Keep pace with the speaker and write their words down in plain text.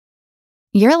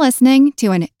You're listening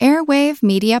to an Airwave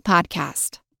Media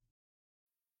Podcast.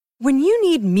 When you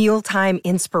need mealtime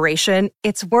inspiration,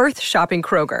 it's worth shopping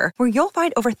Kroger, where you'll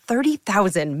find over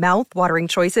 30,000 mouth-watering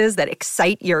choices that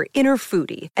excite your inner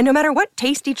foodie. And no matter what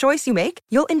tasty choice you make,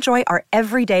 you'll enjoy our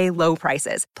everyday low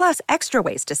prices, plus extra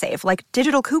ways to save, like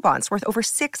digital coupons worth over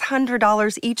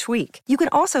 $600 each week. You can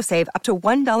also save up to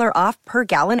 $1 off per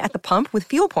gallon at the pump with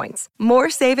fuel points.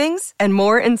 More savings and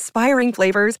more inspiring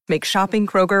flavors make shopping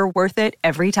Kroger worth it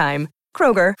every time.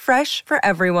 Kroger, fresh for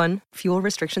everyone. Fuel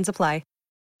restrictions apply.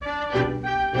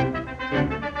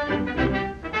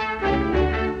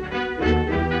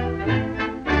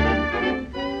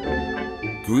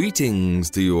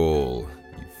 Greetings to you all,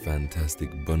 you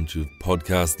fantastic bunch of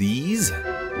podcastees.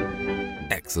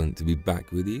 Excellent to be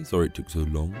back with you. Sorry it took so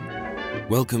long.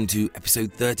 Welcome to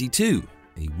episode 32,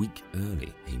 a week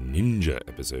early, a ninja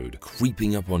episode,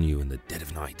 creeping up on you in the dead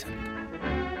of night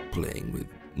and playing with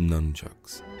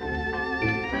nunchucks.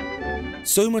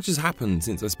 So much has happened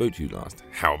since I spoke to you last.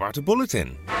 How about a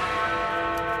bulletin?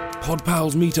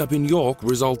 Podpals meetup in York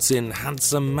results in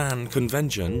Handsome Man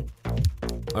Convention.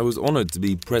 I was honoured to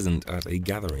be present at a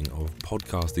gathering of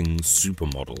podcasting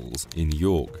supermodels in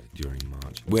York during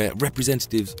March, where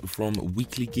representatives from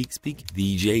Weekly Geek Speak,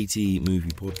 the JT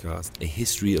Movie Podcast, A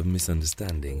History of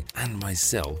Misunderstanding, and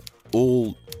myself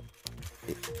all...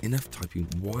 Enough typing.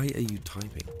 Why are you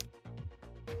typing?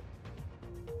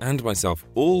 And myself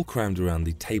all crammed around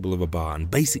the table of a bar and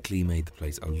basically made the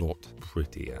place a lot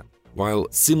prettier, while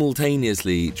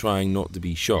simultaneously trying not to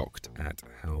be shocked at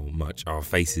how much our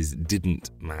faces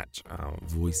didn't match our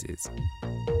voices.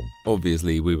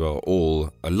 Obviously, we were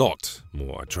all a lot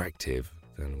more attractive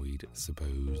than we'd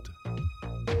supposed.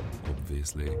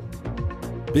 Obviously.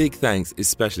 Big thanks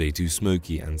especially to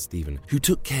Smokey and Stephen, who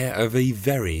took care of a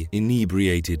very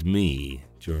inebriated me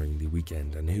during the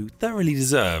weekend and who thoroughly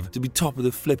deserve to be top of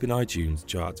the flippin' iTunes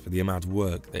charts for the amount of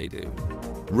work they do.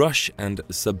 Rush and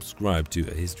subscribe to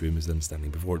A History of Misunderstanding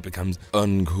before it becomes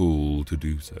uncool to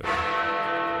do so.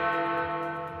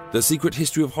 The Secret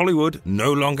History of Hollywood,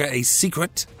 no longer a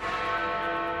secret.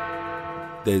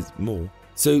 There's more.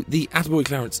 So the Attaboy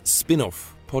Clarence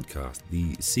spin-off podcast,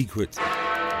 The Secret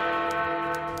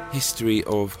History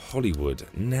of Hollywood,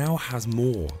 now has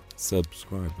more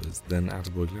subscribers than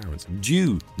Attaboy Clarence,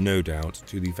 due, no doubt,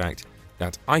 to the fact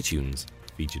that iTunes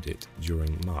featured it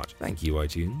during March. Thank you,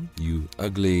 iTunes. You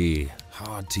ugly,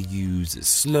 hard-to-use,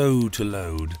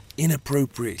 slow-to-load,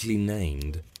 inappropriately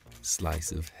named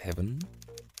slice of heaven.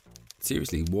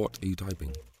 Seriously, what are you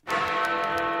typing?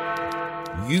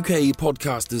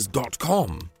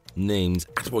 UKpodcasters.com names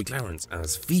Attaboy Clarence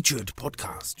as featured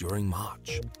podcast during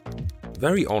March.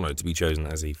 Very honoured to be chosen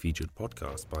as a featured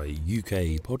podcast by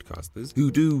UK podcasters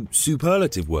who do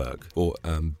superlative work for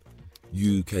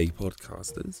UK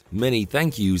podcasters. Many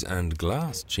thank yous and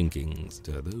glass chinkings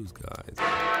to those guys.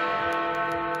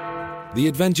 The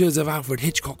Adventures of Alfred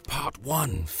Hitchcock Part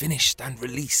 1 finished and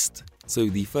released. So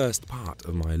the first part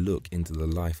of my look into the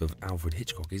life of Alfred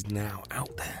Hitchcock is now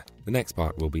out there. The next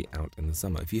part will be out in the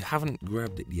summer. If you haven't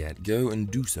grabbed it yet, go and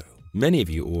do so. Many of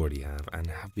you already have and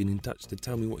have been in touch to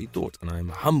tell me what you thought, and I'm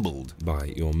humbled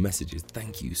by your messages.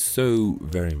 Thank you so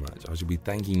very much. I shall be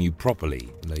thanking you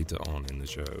properly later on in the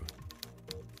show.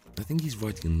 I think he's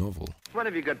writing a novel. What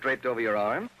have you got draped over your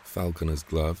arm? Falconer's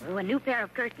glove. Oh, a new pair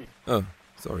of curtains. Oh,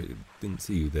 sorry, didn't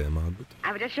see you there, Margaret.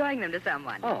 I was just showing them to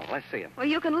someone. Oh, let's see them. Well,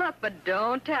 you can look, but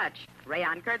don't touch.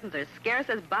 Rayon curtains are scarce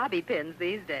as bobby pins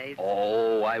these days.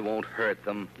 Oh, I won't hurt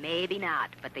them. Maybe not,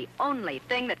 but the only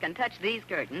thing that can touch these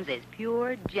curtains is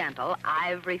pure, gentle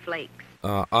ivory flakes.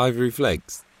 Ivory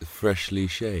flakes, freshly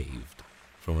shaved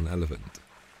from an elephant.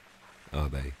 Are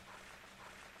they?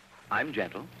 I'm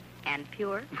gentle. And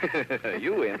pure.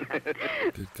 You win.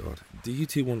 Good God. Do you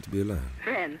two want to be alone?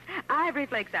 Friends, ivory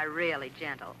flakes are really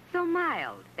gentle. So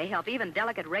mild. They help even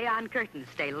delicate rayon curtains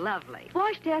stay lovely.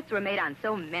 Wash tests were made on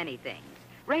so many things.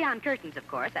 Rayon curtains, of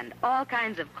course, and all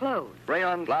kinds of clothes.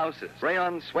 Rayon blouses,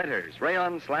 rayon sweaters,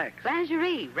 rayon slacks.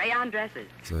 Lingerie, rayon dresses.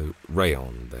 So,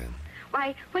 rayon, then.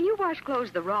 Why, when you wash clothes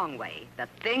the wrong way, the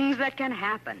things that can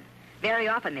happen. Very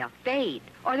often they'll fade,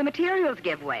 or the materials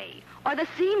give way, or the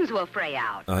seams will fray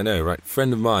out. I know, right?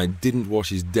 Friend of mine didn't wash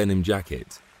his denim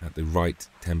jacket at the right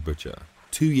temperature.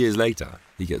 2 years later,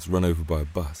 he gets run over by a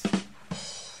bus.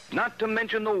 Not to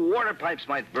mention the water pipes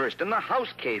might burst and the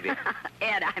house cave in.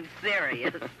 Ed, I'm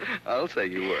serious. I'll say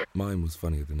you were. Mine was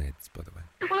funnier than Ed's, by the way.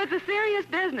 Well, it's a serious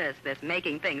business, this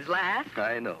making things last.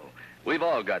 I know. We've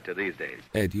all got to these days.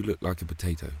 Ed, you look like a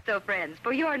potato. So, friends,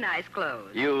 for your nice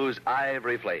clothes. Use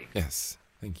ivory flake. Yes,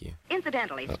 thank you.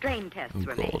 Incidentally, strain tests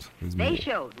were God, made. there's They more.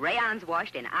 showed rayons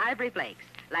washed in ivory flakes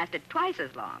lasted twice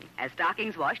as long as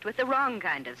stockings washed with the wrong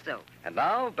kind of soap. And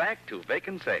now, back to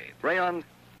Vacant Save. Rayon...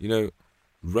 You know,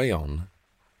 rayon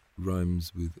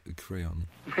rhymes with crayon.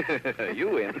 You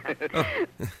win. Oh,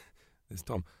 there's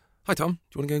Tom. Hi, Tom. Do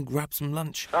you want to go and grab some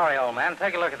lunch? Sorry, old man.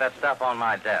 Take a look at that stuff on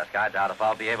my desk. I doubt if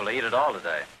I'll be able to eat it all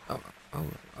today. Oh,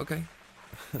 okay.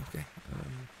 Okay.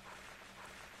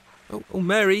 Oh,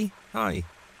 Mary. Hi.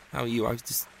 How are you? I was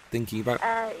just thinking about...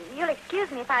 You'll excuse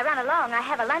me if I run along. I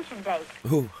have a luncheon date.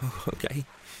 Oh, okay.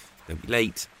 Don't be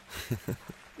late.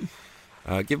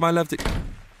 Give my love to...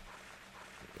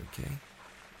 Okay.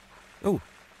 Oh,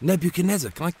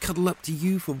 Nebuchadnezzar, can I cuddle up to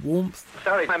you for warmth?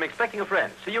 Sorry, I'm expecting a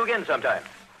friend. See you again sometime.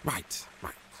 Right.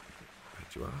 Right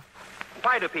you are.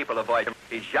 Why do people avoid him?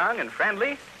 He's young and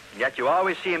friendly, yet you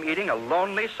always see him eating a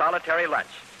lonely, solitary lunch.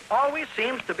 Always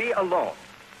seems to be alone.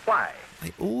 Why?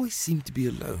 I always seem to be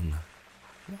alone.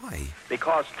 Why?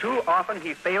 Because too often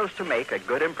he fails to make a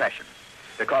good impression.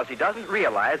 Because he doesn't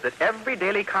realize that every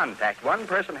daily contact one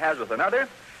person has with another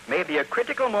may be a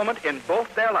critical moment in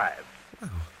both their lives. Wow.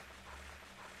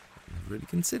 I've never really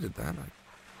considered that.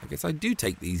 I guess I do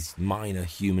take these minor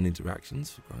human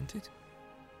interactions for granted.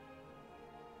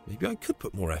 Maybe I could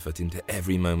put more effort into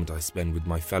every moment I spend with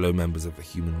my fellow members of the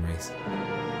human race.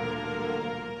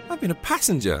 I've been a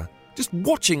passenger, just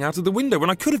watching out of the window when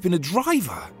I could have been a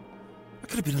driver. I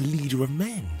could have been a leader of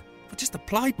men if I just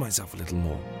applied myself a little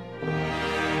more.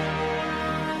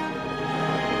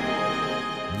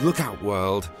 Look out,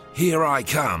 world. Here I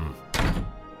come.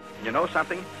 You know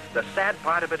something? The sad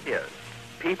part of it is,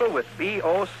 people with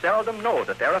BO seldom know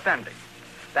that they're offending.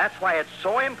 That's why it's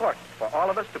so important for all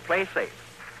of us to play safe.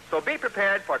 So be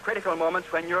prepared for critical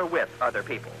moments when you're with other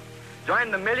people.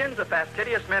 Join the millions of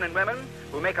fastidious men and women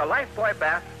who make a lifebuoy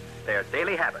bath their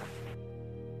daily habit.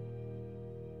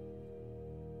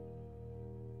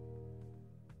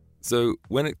 So,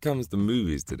 when it comes to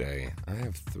movies today, I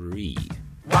have 3.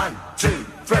 1, 2,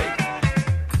 3.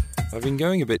 I've been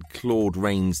going a bit Claude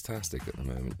Rains-tastic at the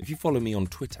moment. If you follow me on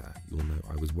Twitter, you'll know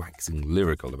I was waxing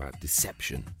lyrical about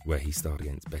Deception, where he starred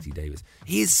against Bette Davis.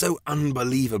 He is so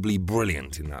unbelievably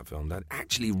brilliant in that film that it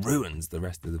actually ruins the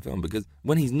rest of the film, because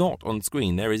when he's not on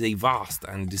screen, there is a vast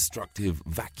and destructive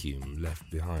vacuum left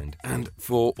behind. And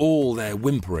for all their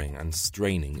whimpering and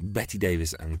straining, Bette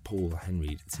Davis and Paul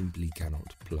Henreid simply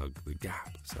cannot plug the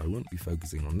gap, so I won't be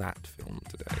focusing on that film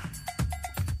today.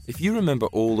 If you remember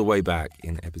all the way back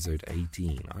in episode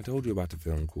 18, I told you about a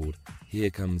film called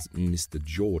Here Comes Mr.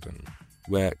 Jordan,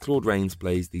 where Claude Rains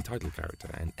plays the title character,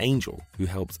 an angel who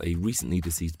helps a recently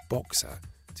deceased boxer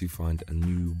to find a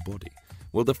new body.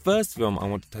 Well, the first film I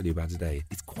want to tell you about today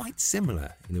is quite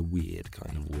similar in a weird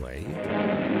kind of way.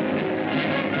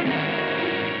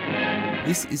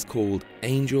 This is called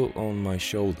Angel on My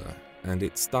Shoulder, and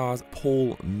it stars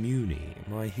Paul Muni,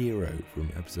 my hero from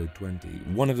episode 20,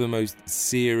 one of the most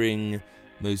searing,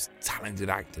 most talented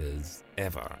actors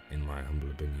ever, in my humble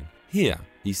opinion. Here,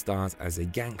 he stars as a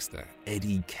gangster,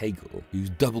 Eddie Cagle, who's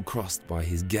double-crossed by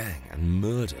his gang and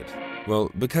murdered.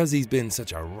 Well, because he's been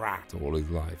such a rat all his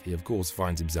life, he of course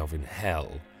finds himself in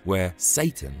hell, where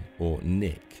Satan, or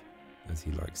Nick, as he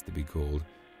likes to be called,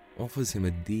 offers him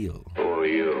a deal. Who are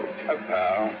you? A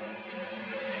pal.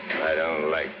 I don't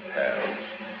like pals.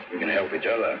 We can help each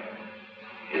other.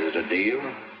 Is it a deal?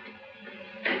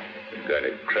 We've got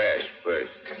to crash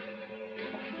first.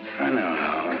 I know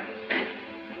how.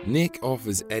 Nick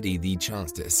offers Eddie the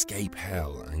chance to escape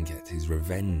hell and get his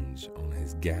revenge on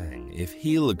his gang if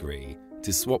he'll agree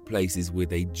to swap places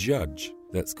with a judge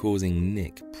that's causing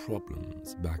Nick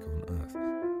problems back on Earth.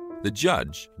 The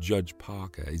judge, Judge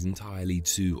Parker, is entirely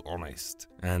too honest,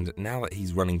 and now that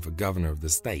he's running for governor of the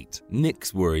state,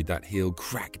 Nick's worried that he'll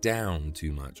crack down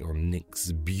too much on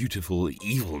Nick's beautiful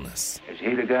evilness. Is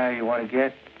he the guy you want to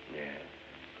get? Yeah.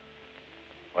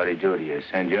 What'd he do to you?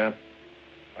 Send you up?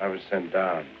 I was sent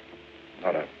down,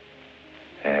 not up.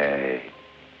 Hey,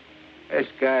 this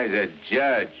guy's a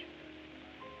judge.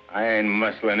 I ain't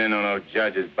muscling in on no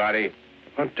judge's body.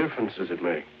 What difference does it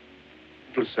make?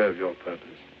 It'll serve your purpose.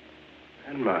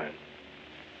 And mine.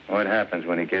 What happens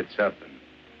when he gets up and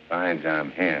finds I'm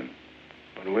him?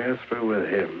 When we're through with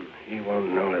him, he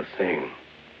won't know a thing.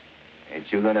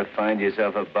 Ain't you gonna find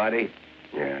yourself a body?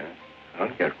 Yeah, I'll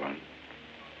get one.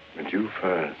 But you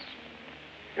first.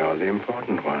 You're the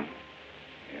important one.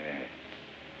 Yeah.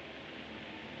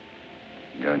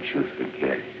 Don't you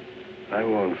forget it. I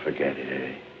won't forget it,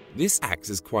 Eddie. This acts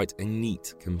as quite a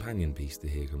neat companion piece to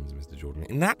Here Comes Mr. Jordan.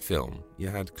 In that film, you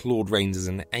had Claude Rains as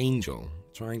an angel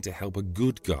trying to help a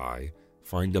good guy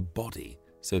find a body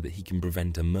so that he can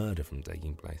prevent a murder from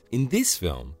taking place. In this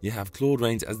film, you have Claude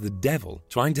Rains as the devil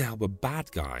trying to help a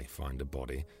bad guy find a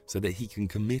body so that he can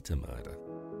commit a murder.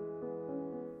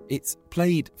 It's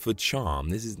played for charm.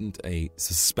 This isn't a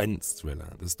suspense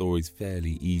thriller. The story's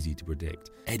fairly easy to predict.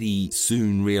 Eddie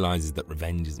soon realises that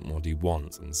revenge isn't what he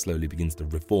wants and slowly begins to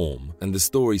reform. And the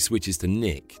story switches to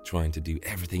Nick trying to do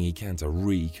everything he can to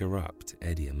re-corrupt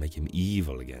Eddie and make him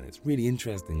evil again. It's really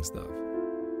interesting stuff.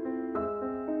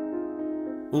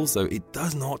 Also, it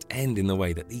does not end in the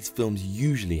way that these films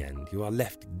usually end. You are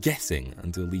left guessing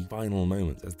until the final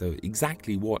moments as to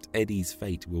exactly what Eddie's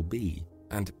fate will be.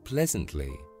 And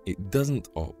pleasantly, it doesn't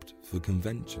opt for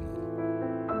conventional.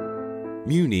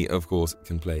 Muni, of course,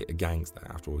 can play a gangster.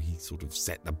 After all, he sort of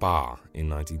set the bar in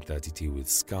 1932 with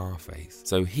Scarface.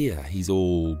 So here, he's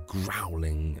all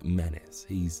growling menace.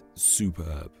 He's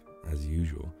superb, as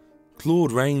usual.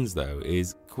 Claude Rains, though,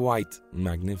 is quite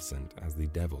magnificent as the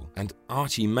devil. And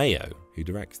Archie Mayo, who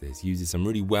directs this, uses some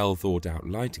really well-thought-out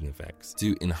lighting effects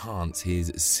to enhance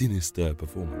his sinister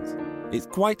performance. It's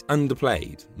quite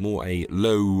underplayed, more a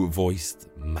low-voiced,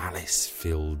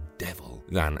 malice-filled devil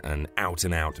than an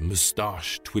out-and-out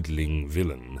moustache-twiddling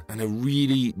villain, and a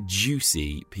really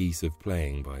juicy piece of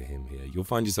playing by him here. You'll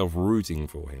find yourself rooting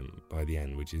for him by the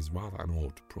end, which is rather an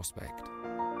odd prospect.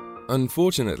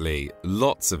 Unfortunately,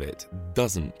 lots of it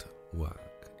doesn't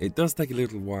work. It does take a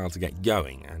little while to get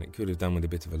going, and it could have done with a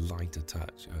bit of a lighter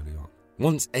touch early on.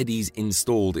 Once Eddie's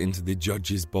installed into the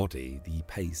judge's body, the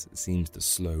pace seems to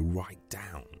slow right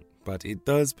down, but it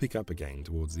does pick up again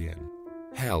towards the end.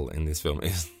 Hell in this film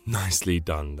is nicely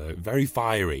done, though. Very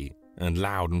fiery and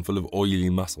loud and full of oily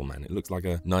muscle men. It looks like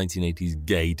a 1980s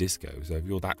gay disco, so if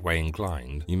you're that way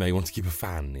inclined, you may want to keep a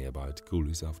fan nearby to cool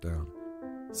yourself down.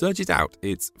 Search it out.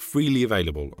 It's freely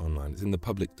available online. It's in the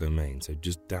public domain, so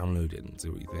just download it and see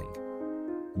what you think.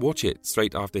 Watch it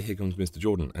straight after Here Comes Mr.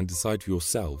 Jordan and decide for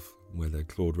yourself whether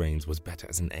Claude Rains was better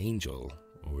as an angel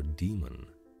or a demon.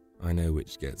 I know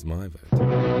which gets my vote.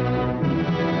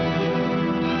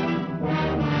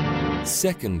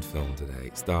 Second film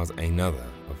today stars another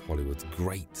of Hollywood's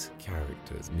great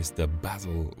characters, Mr.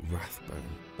 Basil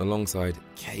Rathbone, alongside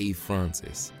Kay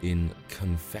Francis in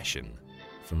Confession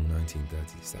from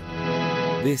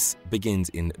 1937. This begins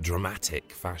in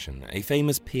dramatic fashion. A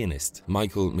famous pianist,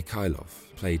 Michael Mikhailov,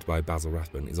 played by Basil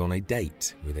Rathbone, is on a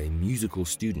date with a musical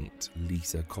student,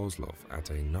 Lisa Kozlov,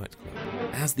 at a nightclub.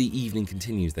 As the evening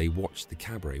continues, they watch the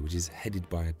cabaret, which is headed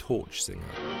by a torch singer.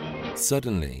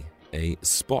 Suddenly, a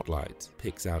spotlight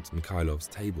picks out Mikhailov's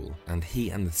table, and he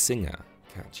and the singer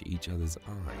catch each other's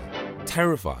eye.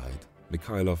 Terrified,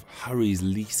 Mikhailov hurries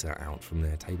Lisa out from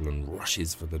their table and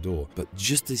rushes for the door, but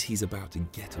just as he's about to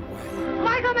get away...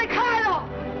 Michael Mikhailov!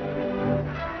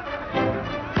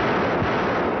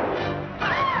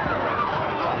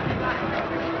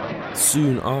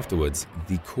 Soon afterwards,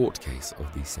 the court case of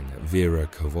the singer, Vera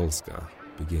Kowalska,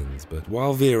 begins, but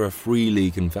while Vera freely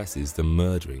confesses to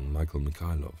murdering Michael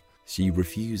Mikhailov, she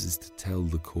refuses to tell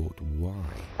the court why.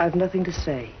 I've nothing to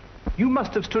say. You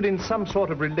must have stood in some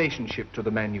sort of relationship to the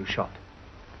man you shot.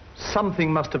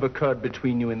 Something must have occurred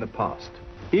between you in the past.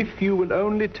 If you will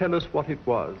only tell us what it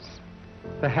was,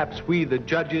 perhaps we, the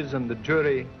judges and the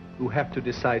jury, who have to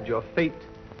decide your fate,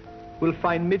 will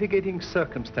find mitigating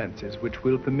circumstances which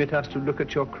will permit us to look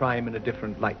at your crime in a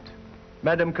different light.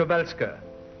 Madam Kowalska,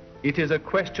 it is a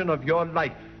question of your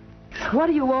life. What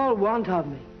do you all want of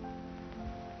me?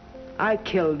 I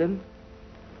killed him.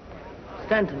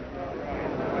 Stanton.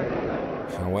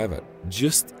 However,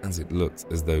 just as it looks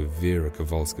as though Vera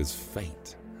Kowalska's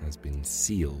fate has been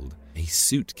sealed, a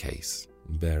suitcase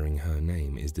bearing her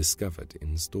name is discovered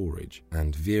in storage,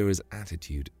 and Vera's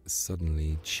attitude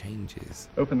suddenly changes.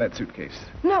 Open that suitcase.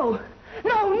 No!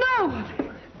 No, no!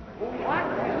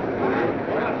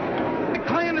 The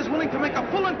client is willing to make a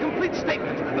full and complete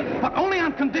statement, but only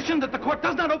on condition that the court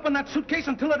does not open that suitcase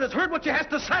until it has heard what she has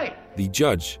to say. The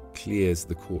judge clears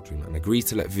the courtroom and agrees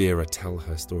to let Vera tell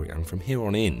her story, and from here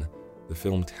on in, the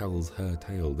film tells her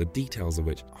tale, the details of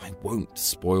which I won't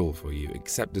spoil for you,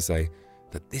 except to say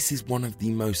that this is one of the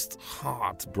most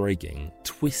heartbreaking,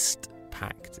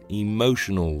 twist-packed,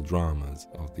 emotional dramas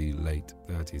of the late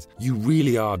 30s. You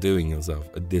really are doing yourself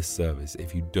a disservice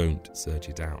if you don't search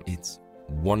it out. It's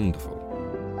wonderful.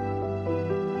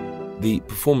 The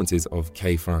performances of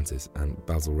Kay Francis and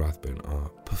Basil Rathbone are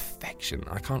perfection.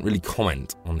 I can't really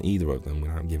comment on either of them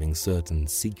without giving certain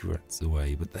secrets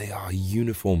away, but they are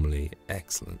uniformly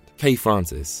excellent. Kay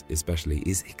Francis, especially,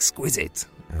 is exquisite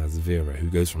as Vera,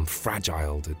 who goes from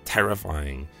fragile to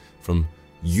terrifying, from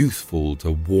youthful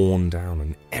to worn down,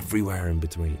 and everywhere in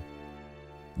between.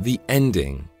 The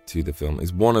ending to the film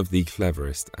is one of the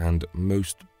cleverest and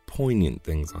most poignant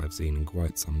things I've seen in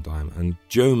quite some time, and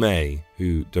Joe May,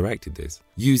 who directed this,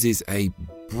 uses a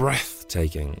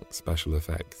breathtaking special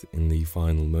effect in the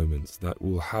final moments that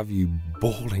will have you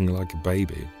bawling like a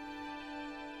baby.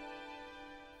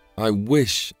 I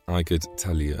wish I could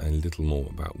tell you a little more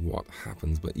about what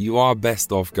happens, but you are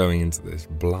best off going into this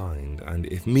blind, and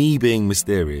if me being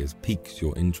mysterious piques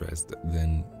your interest,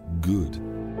 then good.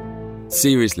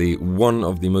 Seriously, one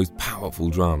of the most powerful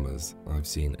dramas I've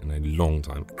seen in a long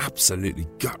time. Absolutely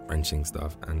gut-wrenching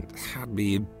stuff, and had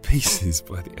me in pieces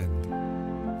by the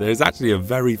end. There's actually a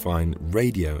very fine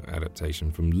radio adaptation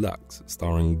from Lux,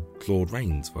 starring Claude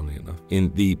Rains, funnily enough,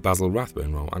 in the Basil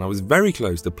Rathbone role, and I was very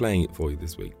close to playing it for you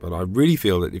this week, but I really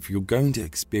feel that if you're going to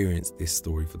experience this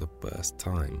story for the first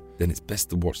time, then it's best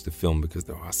to watch the film because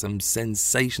there are some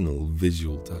sensational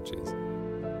visual touches.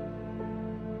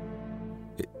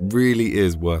 It really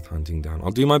is worth hunting down.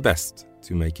 I'll do my best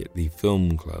to make it the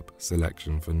Film Club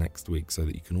selection for next week so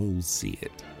that you can all see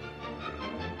it.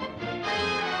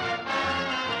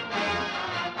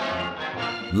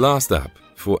 Last up,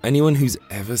 for anyone who's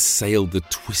ever sailed the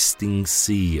twisting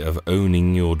sea of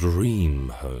owning your dream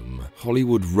home,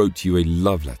 Hollywood wrote you a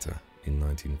love letter in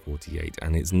 1948,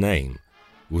 and its name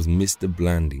was Mr.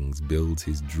 Blandings Builds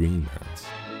His Dream House.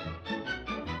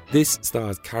 This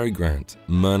stars Cary Grant,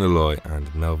 Myrna Loy and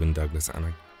Melvyn Douglas, and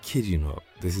I kid you not,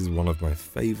 this is one of my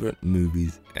favourite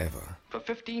movies ever. For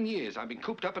 15 years, I've been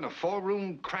cooped up in a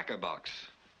 4-room cracker box,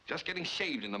 just getting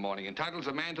shaved in the morning, entitles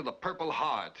a man to the Purple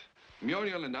Heart.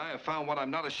 Muriel and I have found what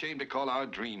I'm not ashamed to call our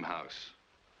dream house.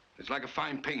 It's like a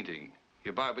fine painting.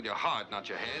 You buy it with your heart, not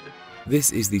your head.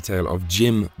 This is the tale of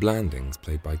Jim Blandings,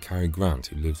 played by Cary Grant,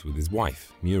 who lives with his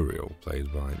wife, Muriel,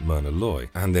 played by Myrna Loy,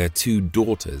 and their 2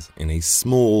 daughters in a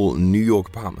small New York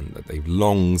apartment that they've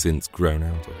long since grown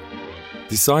out of.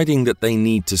 Deciding that they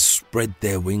need to spread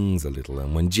their wings a little,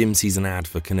 and when Jim sees an ad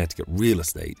for Connecticut real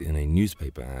estate in a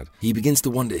newspaper ad, he begins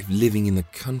to wonder if living in the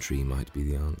country might be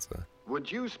the answer.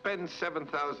 Would you spend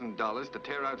 $7,000 to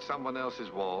tear out someone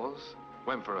else's walls,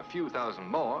 when for a few thousand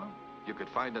more, you could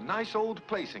find a nice old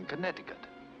place in Connecticut,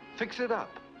 fix it up,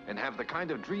 and have the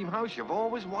kind of dream house you've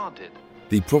always wanted?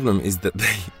 The problem is that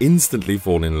they instantly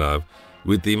fall in love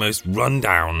with the most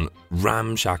rundown,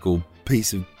 ramshackle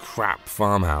piece of crap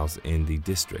farmhouse in the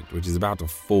district, which is about to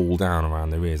fall down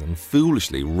around their ears, and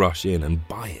foolishly rush in and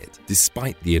buy it,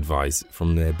 despite the advice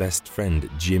from their best friend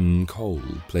Jim Cole,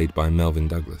 played by Melvyn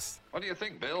Douglas. What do you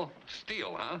think, Bill?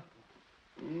 Steal, huh?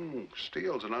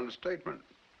 Steal's an understatement.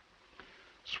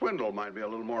 Swindle might be a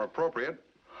little more appropriate.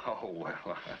 Oh,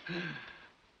 well,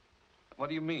 what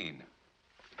do you mean?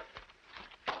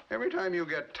 Every time you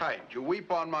get tight, you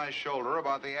weep on my shoulder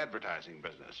about the advertising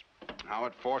business. How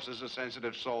it forces a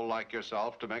sensitive soul like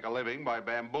yourself to make a living by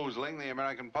bamboozling the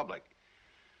American public.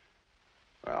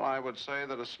 Well, I would say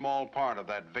that a small part of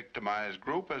that victimized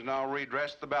group has now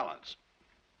redressed the balance.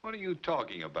 What are you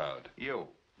talking about?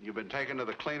 You've been taken to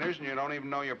the cleaners and you don't even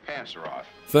know your pants are off.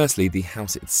 Firstly, the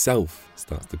house itself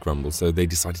starts to crumble, so they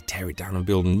decide to tear it down and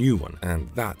build a new one. And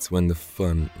that's when the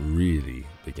fun really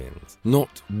begins.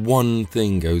 Not one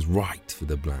thing goes right for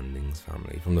the Blandings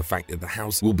family, from the fact that the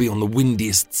house will be on the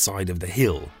windiest side of the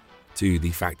hill, to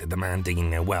the fact that the man digging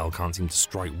their well can't seem to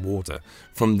strike water,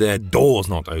 from their doors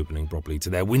not opening properly, to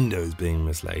their windows being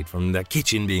mislaid, from their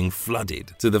kitchen being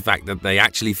flooded, to the fact that they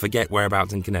actually forget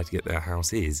whereabouts in Connecticut their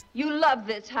house is. You love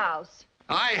this house.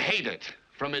 I hate it,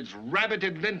 from its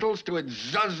rabbited lintels to its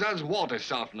zuzz water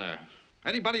softener.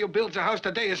 Anybody who builds a house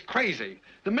today is crazy.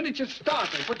 The minute you start,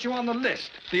 they put you on the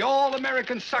list, the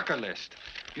all-American sucker list.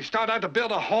 You start out to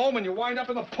build a home and you wind up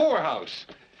in the poorhouse.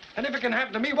 And if it can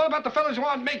happen to me, what about the fellas who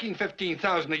aren't making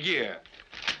 $15,000 a year?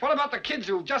 What about the kids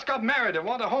who just got married and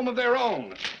want a home of their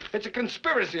own? It's a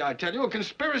conspiracy, I tell you, a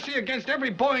conspiracy against every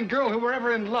boy and girl who were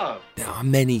ever in love. There are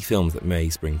many films that may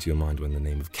spring to your mind when the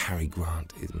name of Cary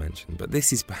Grant is mentioned, but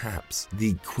this is perhaps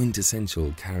the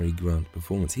quintessential Cary Grant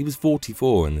performance. He was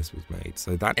 44 when this was made,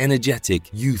 so that energetic,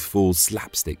 youthful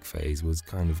slapstick phase was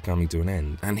kind of coming to an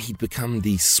end, and he'd become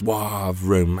the suave,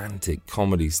 romantic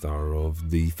comedy star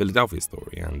of The Philadelphia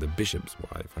Story and The Bishop's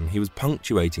Wife, and he was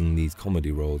punctuating these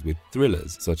comedy roles with thrillers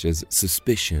such as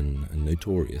Suspicion and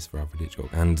Notorious for Alfred Hitchcock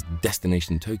and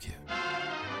Destination Tokyo.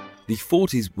 The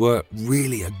 40s were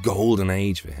really a golden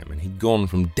age for him, and he'd gone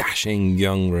from dashing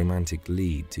young romantic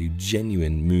lead to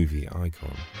genuine movie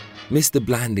icon. Mr.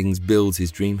 Blandings Builds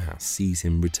His Dream House sees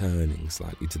him returning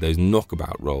slightly to those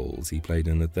knockabout roles he played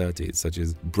in the 30s, such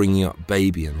as Bringing Up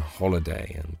Baby and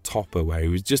Holiday and Topper, where he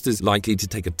was just as likely to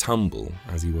take a tumble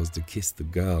as he was to kiss the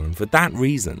girl. And for that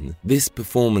reason, this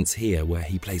performance here, where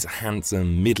he plays a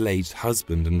handsome, middle-aged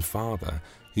husband and father,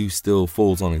 who still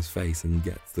falls on his face and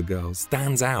gets the girl,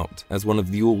 stands out as one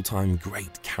of the all-time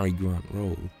great Cary Grant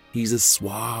roles. He's a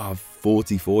suave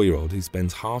 44-year-old who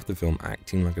spends half the film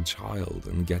acting like a child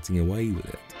and getting away with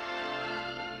it.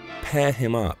 Pair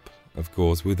him up, of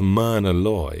course, with Myrna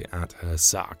Loy at her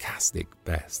sarcastic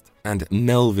best, and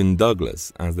Melvyn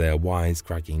Douglas as their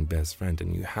wisecracking best friend,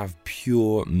 and you have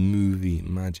pure movie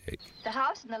magic. The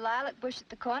house and the lilac bush at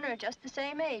the corner are just the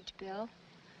same age, Bill.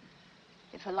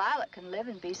 If a lilac can live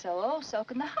and be so old, so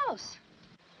can the house.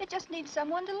 It just needs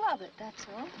someone to love it, that's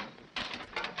all.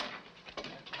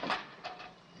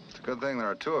 It's a good thing there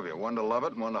are two of you, one to love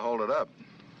it and one to hold it up.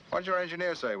 What'd your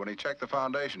engineer say when he checked the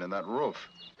foundation in that roof?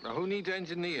 Now, who needs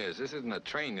engineers? This isn't a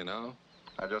train, you know.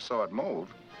 I just saw it move.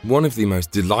 One of the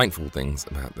most delightful things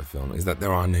about the film is that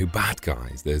there are no bad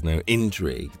guys. There's no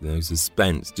intrigue, no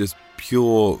suspense, just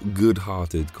pure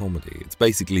good-hearted comedy. It's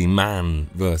basically man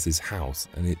versus house,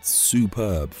 and it's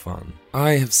superb fun.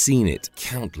 I have seen it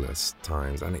countless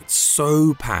times, and it's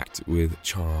so packed with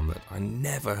charm that I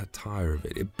never tire of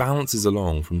it. It bounces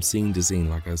along from scene to scene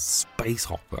like a space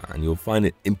hopper, and you'll find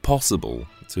it impossible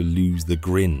to lose the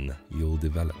grin you'll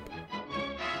develop.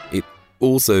 It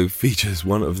also features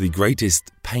one of the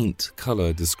greatest paint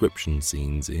colour description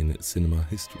scenes in cinema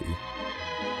history.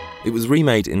 It was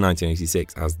remade in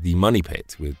 1986 as The Money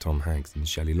Pit with Tom Hanks and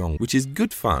Shelley Long, which is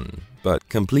good fun, but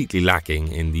completely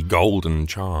lacking in the golden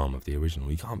charm of the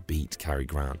original. You can't beat Cary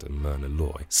Grant and Myrna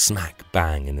Loy smack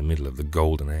bang in the middle of the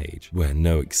golden age, where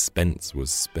no expense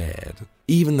was spared.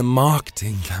 Even the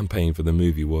marketing campaign for the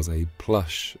movie was a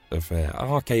plush affair.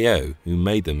 RKO, who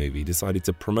made the movie, decided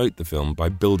to promote the film by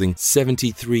building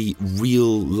 73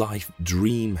 real-life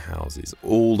dream houses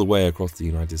all the way across the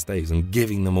United States and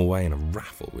giving them away in a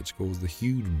raffle, which caused a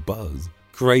huge buzz.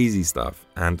 Crazy stuff,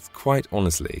 and quite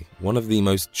honestly, one of the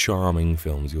most charming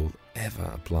films you'll ever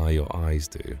apply your eyes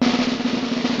to.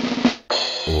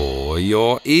 Or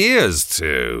your ears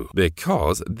to,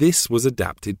 because this was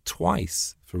adapted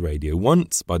twice for radio.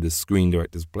 Once by the Screen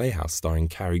Directors Playhouse starring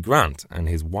Cary Grant and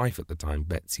his wife at the time,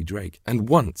 Betsy Drake, and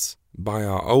once by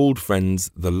our old friends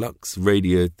the Lux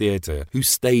Radio Theatre, who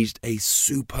staged a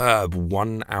superb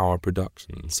 1-hour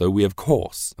production. So we of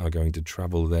course are going to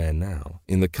travel there now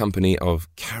in the company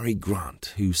of Cary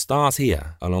Grant, who stars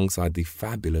here alongside the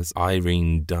fabulous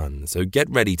Irene Dunne. So get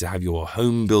ready to have your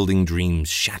home building dreams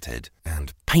shattered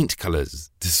and paint colours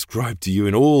described to you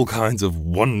in all kinds of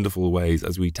wonderful ways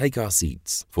as we take our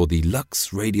seats for the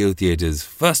Lux Radio Theatre's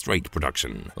first-rate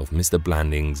production of Mr.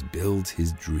 Blanding's Build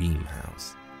His Dream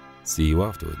House. See you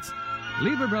afterwards.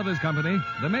 Lever Brothers Company,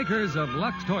 the makers of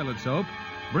Lux Toilet Soap,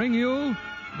 bring you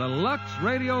the Lux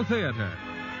Radio Theater,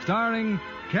 starring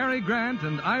Cary Grant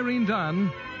and Irene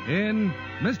Dunne in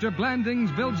Mr.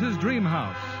 Blanding's Builds His Dream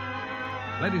House.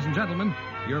 Ladies and gentlemen,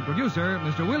 your producer,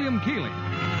 Mr. William Keighley.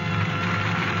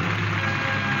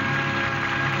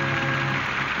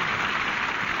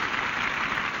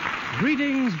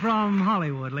 Greetings from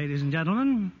Hollywood, ladies and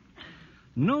gentlemen.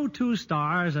 No two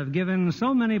stars have given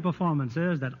so many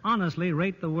performances that honestly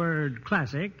rate the word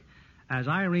classic as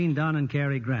Irene Dunne and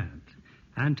Cary Grant.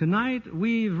 And tonight,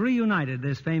 we've reunited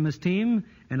this famous team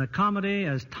in a comedy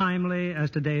as timely as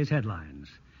today's headlines.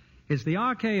 It's the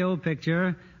RKO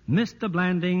picture, Mr.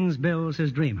 Blanding's Builds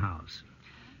His Dream House.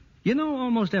 You know,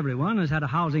 almost everyone has had a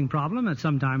housing problem at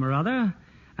some time or other,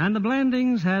 and the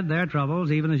Blandings had their troubles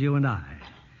even as you and I.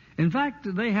 In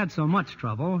fact, they had so much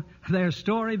trouble, their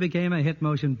story became a hit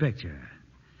motion picture.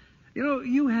 You know,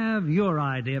 you have your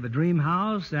idea of a dream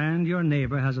house, and your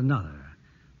neighbor has another.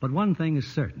 But one thing is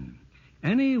certain.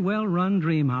 Any well-run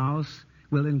dream house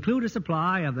will include a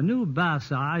supply of the new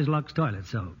bath-size Lux Toilet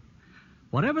Soap.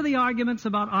 Whatever the arguments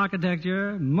about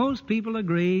architecture, most people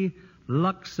agree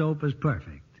Lux Soap is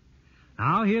perfect.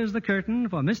 Now, here's the curtain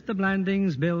for Mr.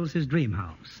 Blanding's Builds His Dream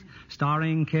House,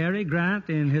 starring Cary Grant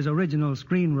in his original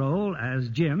screen role as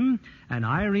Jim and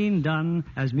Irene Dunne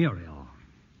as Muriel.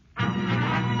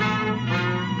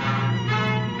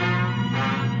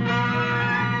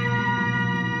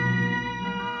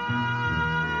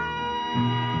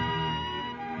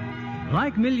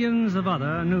 Like millions of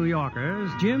other New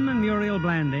Yorkers, Jim and Muriel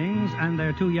Blandings and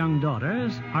their 2 young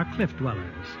daughters are cliff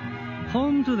dwellers.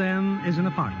 Home to them is an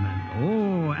apartment.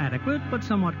 Oh, adequate, but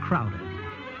somewhat crowded.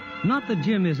 Not that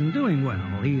Jim isn't doing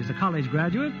well. He's a college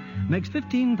graduate, makes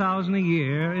 $15,000 a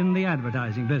year in the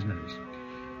advertising business.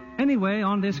 Anyway,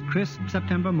 on this crisp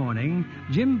September morning,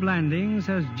 Jim Blandings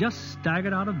has just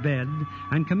staggered out of bed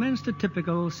and commenced a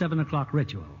typical 7 o'clock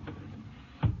ritual.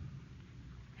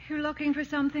 You're looking for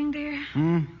something, dear?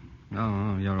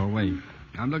 Oh, you're awake.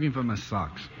 I'm looking for my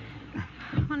socks.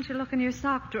 Why don't you look in your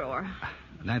sock drawer?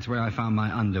 That's where I found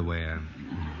my underwear.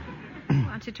 Well,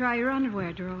 don't you try your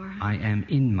underwear drawer? I am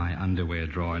in my underwear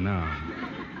drawer now.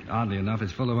 Oddly enough,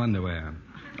 it's full of underwear.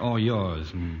 All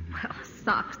yours. Well,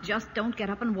 socks just don't get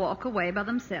up and walk away by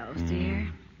themselves, dear.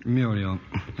 Muriel,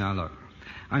 now look.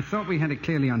 I thought we had it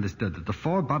clearly understood that the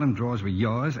 4 bottom drawers were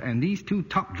yours and these 2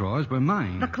 top drawers were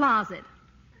mine. The closet.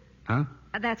 Huh?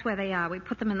 That's where they are. We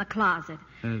put them in the closet.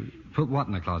 Put what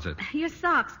in the closet? Your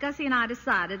socks. Gussie and I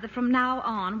decided that from now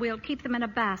on we'll keep them in a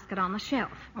basket on the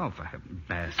shelf. Oh, for heaven's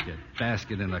basket.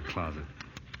 Basket in the closet.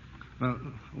 Well,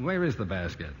 where is the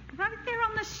basket? Right there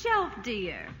on the shelf,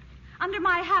 dear. Under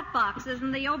my hat boxes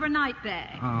and the overnight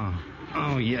bag.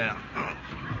 Oh, yeah.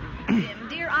 Jim,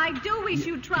 dear, I do wish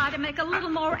you'd try to make a little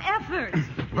more effort.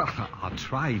 Well, I'll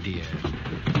try, dear.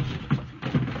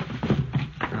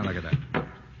 Now, look at that.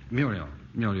 Muriel,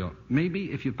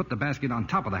 maybe if you put the basket on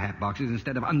top of the hat boxes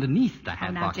instead of underneath the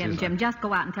hat boxes. Now, Jim, just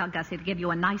go out and tell Gussie to give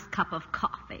you a nice cup of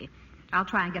coffee. I'll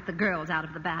try and get the girls out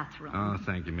of the bathroom. Oh,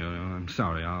 thank you, Muriel. I'm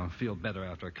sorry. I'll feel better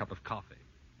after a cup of coffee.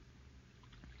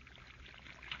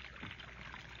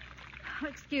 Oh,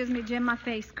 excuse me, Jim, my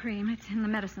face cream. It's in the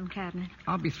medicine cabinet.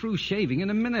 I'll be through shaving in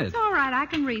a minute. It's all right. I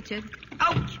can reach it.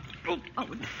 Ouch! Oh,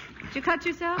 did you cut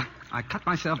yourself? I cut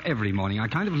myself every morning. I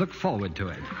kind of look forward to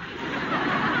it.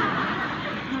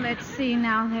 Well, let's see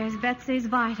now. There's Betsy's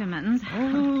vitamins.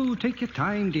 Oh, take your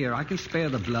time, dear. I can spare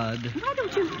the blood. Why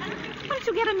don't you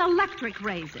get an electric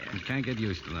razor? You can't get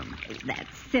used to them.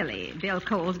 That's silly. Bill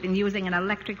Cole's been using an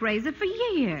electric razor for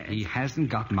years. He hasn't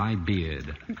got my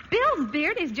beard. Bill's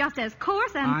beard is just as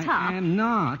coarse and tough. I am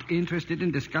not interested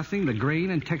in discussing the grain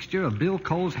and texture of Bill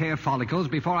Cole's hair follicles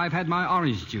before I've had my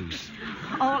orange juice.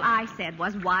 All I said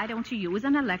was, why don't you use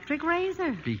an electric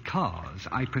razor? Because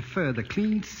I prefer the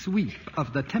clean sweep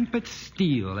of the tempered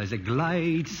steel as it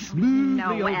glides smoothly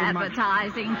No over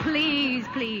advertising. Please,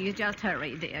 just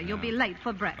hurry, dear. You'll be late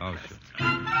for breakfast.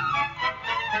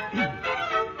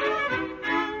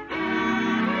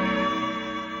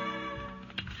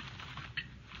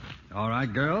 All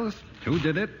right, girls. Who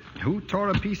did it? Who tore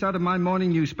a piece out of my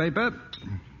morning newspaper?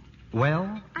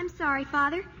 Well? I'm sorry,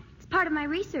 Father. It's part of my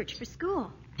research for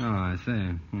school. Oh, I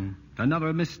see. Another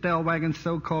of Miss Stellwagen's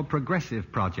so-called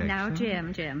progressive projects. Now,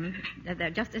 Jim, there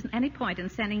just isn't any point in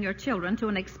sending your children to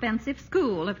an expensive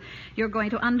school if you're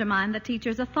going to undermine the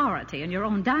teacher's authority in your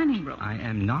own dining room. I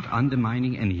am not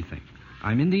undermining anything.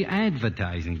 I'm in the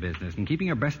advertising business, and keeping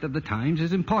abreast of the times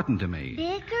is important to me.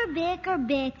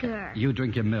 Bicker. You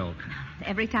drink your milk.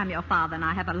 Every time your father and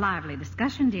I have a lively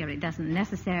discussion, dear, it doesn't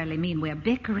necessarily mean we're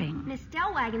bickering. Miss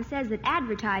Stellwagen says that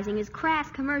advertising is crass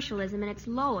commercialism in its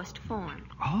lowest form.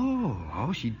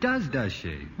 Oh, she does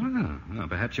she? Well,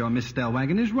 perhaps your Miss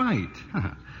Stellwagen is right.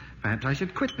 Perhaps I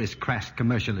should quit this crass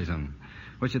commercialism,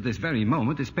 which at this very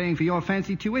moment is paying for your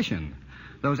fancy tuition,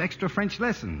 those extra French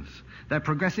lessons, that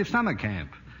progressive summer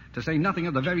camp, to say nothing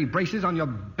of the very braces on your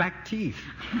back teeth.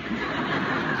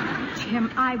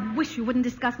 Jim, I wish you wouldn't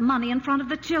discuss money in front of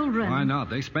the children. Why not?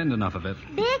 They spend enough of it.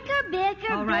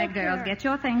 Bicker. All right, girls, get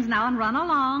your things now and run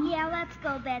along. Yeah, let's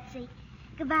go, Betsy.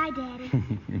 Goodbye, Daddy.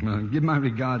 Well, give my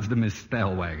regards to Miss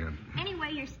Stellwagen.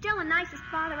 Anyway, you're still the nicest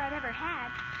father I've ever had.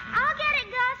 I'll get it,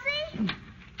 Gussie.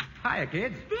 Hiya,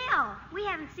 kids. Bill, we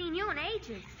haven't seen you in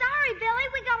ages. Sorry, Billy,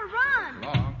 we gotta run.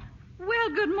 Long. Well,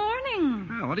 good morning.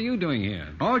 Oh, what are you doing here?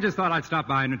 Oh, just thought I'd stop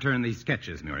by and return these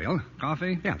sketches, Muriel.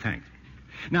 Coffee? Yeah, thanks.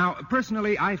 Now,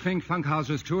 personally, I think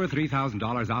Funkhauser's $2,000 or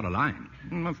 $3,000 out of line.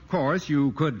 Of course,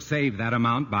 you could save that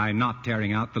amount by not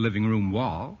tearing out the living room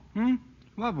wall.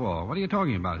 What wall? What are you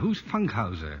talking about? Who's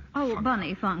Funkhauser? Oh,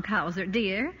 Bunny Funkhauser,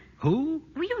 dear. Who?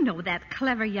 Well, you know that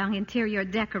clever young interior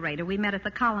decorator we met at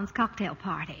the Collins cocktail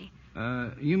party.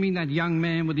 You mean that young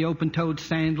man with the open-toed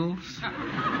sandals?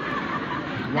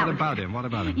 What about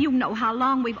him? You know how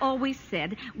long we've always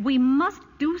said we must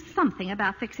do something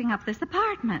about fixing up this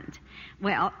apartment.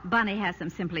 Well, Bunny has some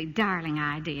simply darling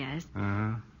ideas.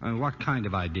 What kind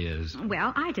of ideas?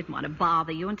 Well, I didn't want to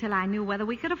bother you until I knew whether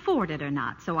we could afford it or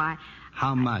not, so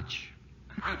How much?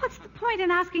 What's the point in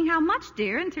asking how much,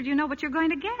 dear, until you know what you're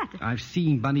going to get? I've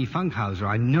seen Bunny Funkhauser.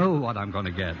 I know what I'm going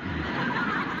to get.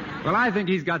 Well, I think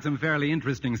he's got some fairly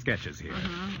interesting sketches here.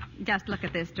 Just look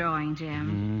at this drawing,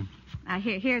 Jim. Now,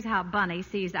 here's how Bunny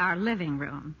sees our living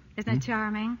room. Isn't it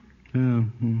charming?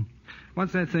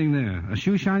 What's that thing there? A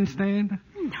shoe shine stand?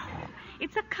 No.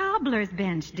 It's a cobbler's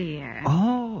bench, dear.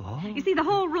 Oh. You see, the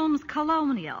whole room's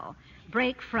colonial.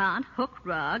 Break front, hook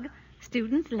rug,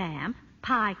 student's lamp,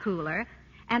 pie cooler,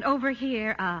 and over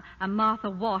here, a Martha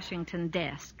Washington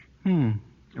desk.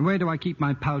 Where do I keep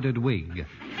my powdered wig?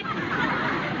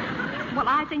 Well,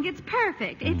 I think it's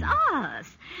perfect. It's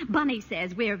us. Bunny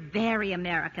says we're very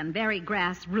American, very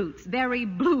grassroots, very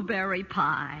blueberry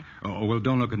pie. Oh, well,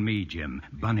 don't look at me, Jim.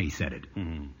 Bunny said it.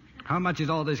 How much is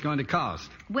all this going to cost?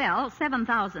 Well,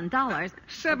 $7,000.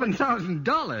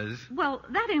 $7,000? Well,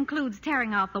 that includes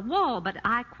tearing out the wall, but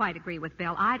I quite agree with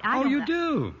Bill. I Oh, don't... you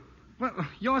do? Well,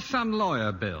 you're some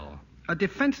lawyer, Bill. A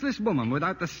defenseless woman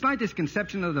without the slightest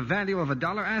conception of the value of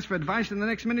 $1 asks for advice, and the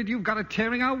next minute you've got her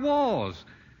tearing out walls.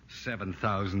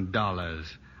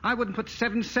 $7,000. I wouldn't put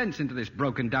 7 cents into this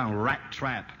broken-down rat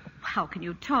trap. How can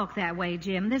you talk that way,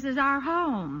 Jim? This is our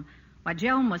home. Why,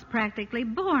 Joan was practically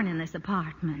born in this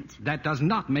apartment. That does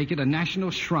not make it a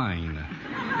national shrine.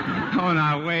 Oh,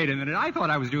 now, wait a minute. I thought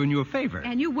I was doing you a favor.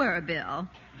 And you were, Bill.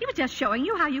 He was just showing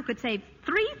you how you could save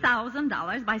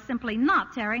 $3,000 by simply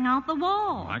not tearing out the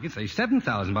wall. I could save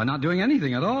 $7,000 by not doing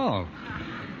anything at all.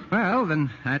 Well,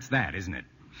 then that's that, isn't it?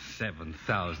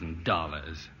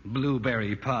 $7,000.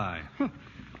 Blueberry pie.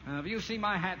 Have you seen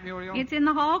my hat, Muriel? It's in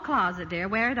the hall closet, dear,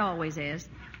 where it always is.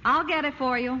 I'll get it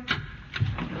for you.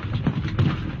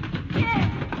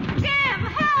 Jim,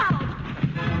 help!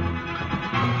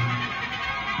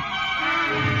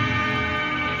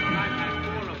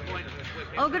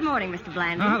 Oh, good morning, Mr.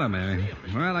 Blanding. Oh, hello, Mary.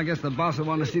 Well, I guess the boss will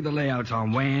want to see the layouts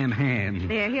on Wham Ham.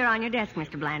 They're here on your desk,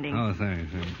 Mr. Blanding. Oh,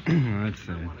 thanks. Let's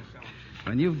see.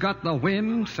 When you've got the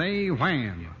whim, say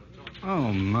wham.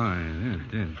 Oh, my.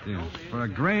 Yes. For a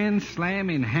grand slam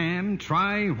in ham,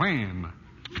 try wham.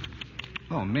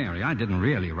 Oh, Mary, I didn't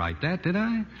really write that, did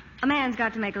I? A man's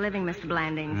got to make a living, Mr.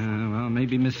 Blanding. Well,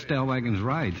 maybe Miss Stellwagen's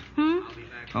right.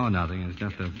 Oh, nothing. It's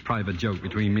just a private joke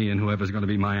between me and whoever's going to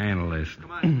be my analyst.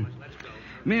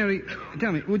 Mary,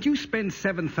 tell me, would you spend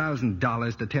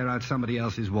 $7,000 to tear out somebody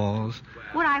else's walls?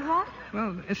 Would I what?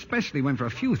 Well, especially when for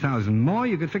a few thousand more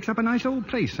you could fix up a nice old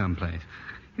place someplace.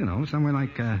 You know, somewhere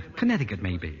like Connecticut,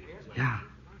 maybe. Yeah.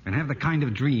 And have the kind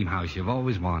of dream house you've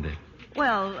always wanted.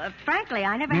 Well, frankly,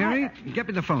 I never Mary, had... get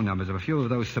me the phone numbers of a few of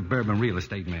those suburban real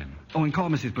estate men. Oh, and call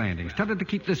Mrs. Blandings. Tell her to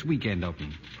keep this weekend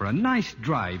open for a nice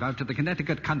drive out to the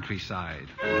Connecticut countryside.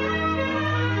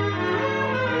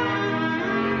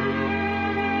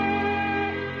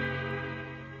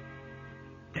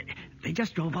 They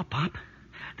just drove up, Pop.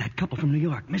 That couple from New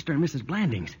York, Mr. and Mrs.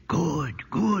 Blandings.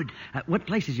 Good. What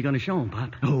places you going to show them,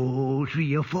 Pop? Oh,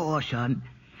 3 or 4, son.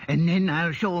 And then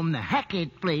I'll show them the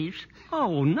Hackett place.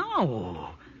 Oh,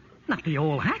 no. Not the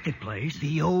old Hackett place.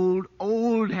 The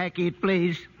old Hackett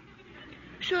place.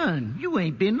 Son, you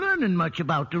ain't been learning much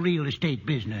about the real estate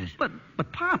business. But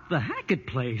Pop, the Hackett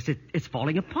place, it's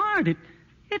falling apart.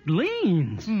 It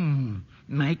leans.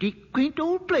 Mighty quaint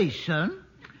old place, son.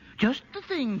 Just the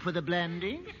thing for the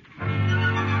Blandings.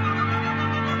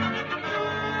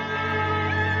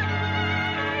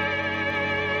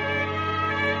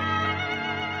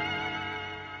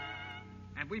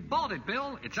 And we bought it,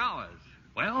 Bill. It's ours.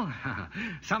 Well,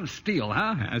 some steal,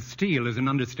 huh? Steal is an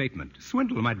understatement.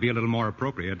 Swindle might be a little more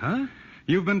appropriate. Huh?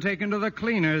 You've been taken to the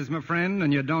cleaners, my friend,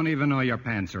 and you don't even know your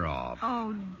pants are off.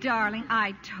 Oh, darling,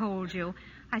 I told you.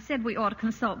 I said we ought to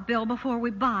consult Bill before we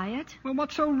buy it. Well,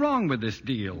 what's so wrong with this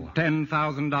deal?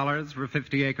 $10,000 for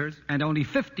 50 acres? And only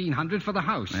 $1,500 for the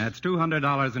house. That's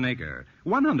 $200 an acre.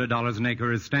 $100 an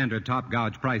acre is standard top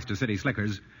gouge price to city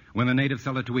slickers. When the natives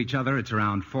sell it to each other, it's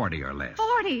around 40 or less.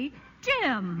 40?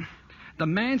 Jim! The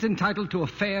man's entitled to a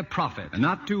fair profit.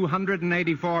 Not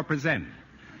 284%.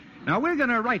 Now, we're going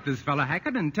to write this fella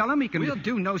Hackett and tell him he can... We'll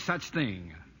do no such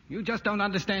thing. You just don't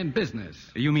understand business.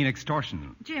 You mean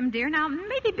extortion? Jim, dear, now,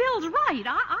 maybe Bill's right.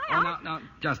 Now,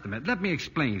 just a minute. Let me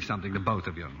explain something to both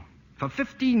of you. For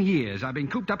 15 years, I've been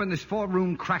cooped up in this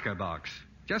 4-room cracker box.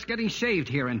 Just getting shaved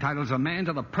here entitles a man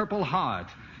to the Purple Heart.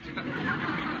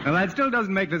 Well, that still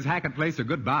doesn't make this Hackett place a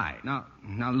good buy. Now,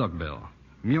 look, Bill.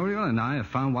 Muriel and I have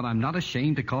found what I'm not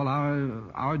ashamed to call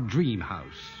our dream house.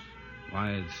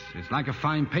 Why, it's like a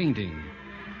fine painting.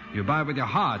 You buy with your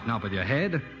heart, not with your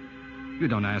head. You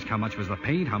don't ask how much was the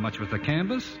paint, how much was the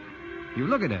canvas. You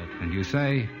look at it and you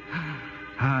say,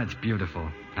 it's beautiful.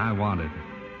 I want it.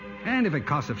 And if it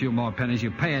costs a few more pennies,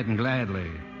 you pay it and gladly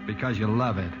because you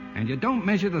love it. And you don't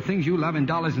measure the things you love in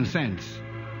dollars and cents.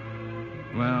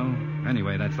 Well,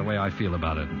 anyway, that's the way I feel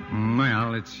about it.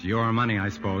 Well, it's your money, I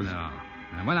suppose. No.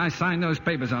 And when I sign those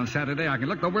papers on Saturday, I can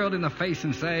look the world in the face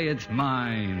and say it's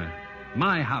mine.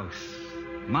 My house.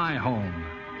 My home.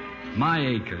 My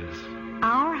acres.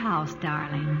 Our house,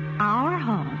 darling. Our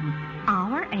home.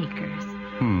 Our acres.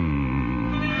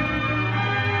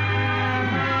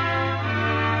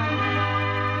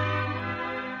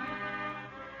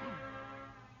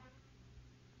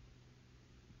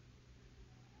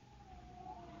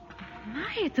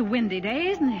 My, it's a windy day,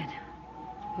 isn't it?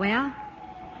 Well,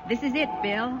 this is it,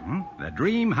 Bill. The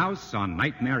dream house on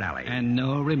Nightmare Alley. And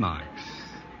no remarks.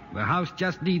 The house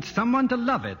just needs someone to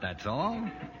love it, that's all.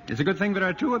 It's a good thing there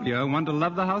are two of you, one to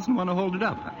love the house and one to hold it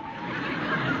up.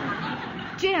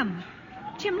 Jim,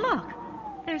 look.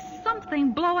 There's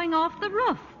something blowing off the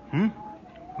roof. Oh,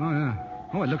 yeah.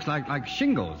 Oh, it looks like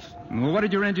shingles. Well, what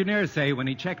did your engineer say when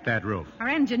he checked that roof? Our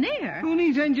engineer? Who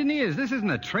needs engineers? This isn't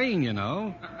a train, you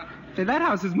know. Say, that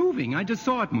house is moving. I just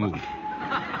saw it move.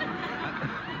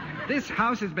 This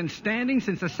house has been standing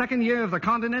since the second year of the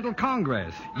Continental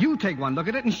Congress. You take one look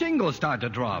at it and shingles start to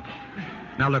drop.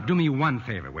 Now, look, do me one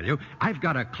favor, will you? I've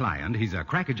got a client. He's a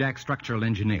crackerjack structural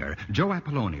engineer, Joe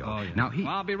Apollonio. Oh, yeah. Now, he...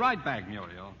 I'll be right back,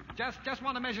 Muriel. Just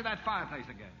want to measure that fireplace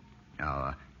again.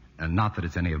 Not that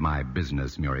it's any of my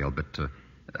business, Muriel, but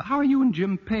how are you and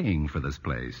Jim paying for this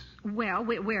place? Well,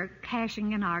 we're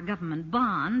cashing in our government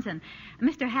bonds, and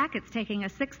Mr. Hackett's taking a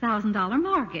 $6,000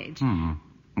 mortgage.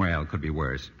 Well, it could be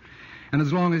worse. And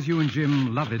as long as you and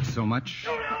Jim love it so much...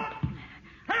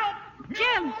 Help!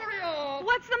 Jim!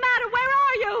 What's the matter? Where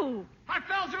are you? I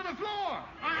fell through the floor.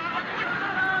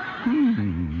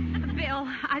 Bill,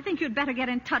 I think you'd better get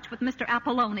in touch with Mr.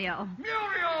 Apollonio.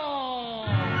 Muriel!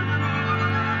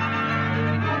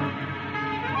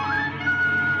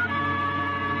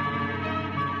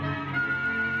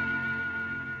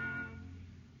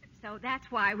 So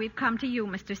that's why we've come to you,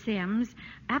 Mr. Sims.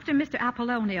 After Mr.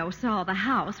 Apollonio saw the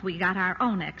house, we got our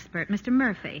own expert, Mr.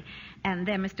 Murphy, and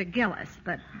then Mr. Gillis.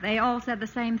 But they all said the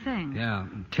same thing. Yeah,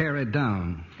 tear it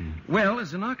down. Well,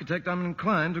 as an architect, I'm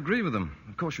inclined to agree with them.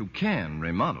 Of course, you can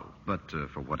remodel, but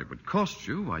for what it would cost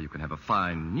you, why, you can have a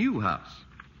fine new house.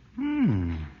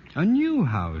 A new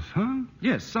house, huh?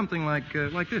 Yes, something like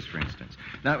this, for instance.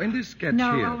 Now, in this sketch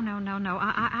No, here... no.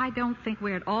 I don't think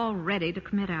we're at all ready to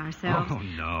commit ourselves.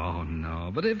 Oh,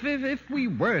 no. But if we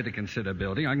were to consider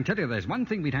building, I can tell you there's one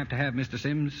thing we'd have to have, Mr.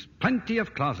 Sims. Plenty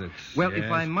of closets. Well, yes,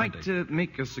 if I might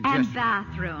make a suggestion... And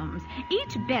bathrooms.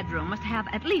 Each bedroom must have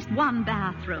at least one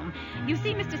bathroom. You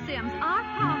see, Mr. Sims, our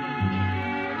problem is...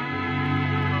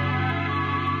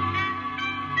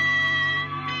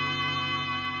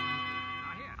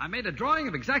 I made a drawing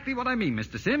of exactly what I mean,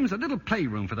 Mr. Sims. A little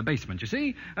playroom for the basement, you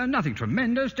see. Nothing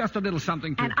tremendous, just a little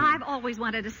something to... And I've always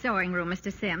wanted a sewing room,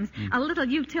 Mr. Sims. A little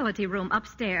utility room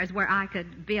upstairs where I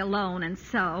could be alone and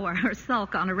sew or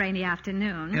sulk on a rainy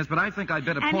afternoon. Yes, but I think I'd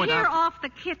better and point out... And here off the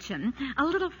kitchen, a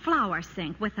little flower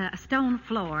sink with a stone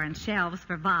floor and shelves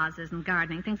for vases and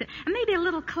gardening things. And maybe a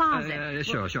little closet.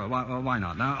 Sure. Why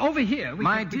not? Now, over here...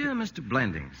 My dear Mr.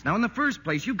 Blandings, now, in the first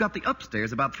place, you've got the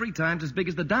upstairs about 3 times as big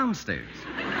as the downstairs.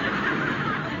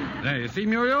 There, you see,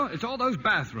 Muriel? It's all those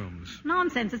bathrooms.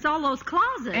 Nonsense. It's all those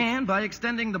closets. And by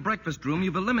extending the breakfast room,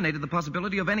 you've eliminated the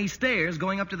possibility of any stairs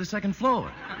going up to the second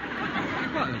floor.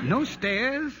 What, no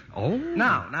stairs? Oh.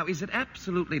 Now, is it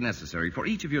absolutely necessary for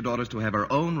each of your daughters to have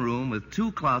her own room with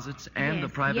 2 closets and a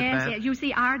private bath? Yes. You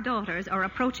see, our daughters are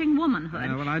approaching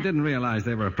womanhood. Well, I didn't realize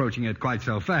they were approaching it quite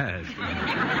so fast.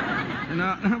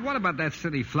 Now, what about that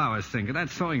city flower sink and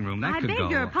that sewing room? That could go. I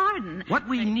beg your pardon. What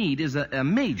we need is a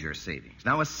major savings.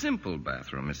 Now, a simple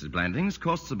bathroom, Mrs. Blandings,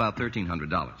 costs about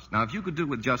 $1,300. Now, if you could do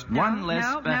with just one less...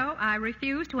 No, I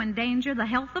refuse to endanger the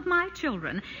health of my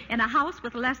children in a house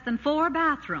with less than 4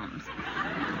 bathrooms.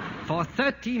 For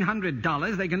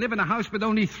 $1,300, they can live in a house with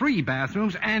only 3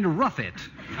 bathrooms and rough it.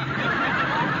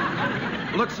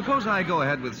 Look, suppose I go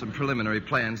ahead with some preliminary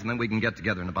plans, and then we can get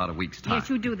together in about a week's time. Yes,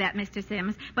 you do that, Mr.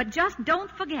 Sims. But just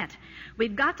don't forget,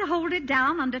 we've got to hold it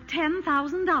down under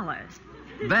 $10,000.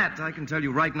 That, I can tell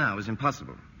you right now, is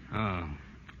impossible.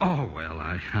 Oh, well,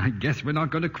 I guess we're not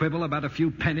going to quibble about a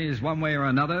few pennies one way or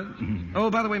another. Oh,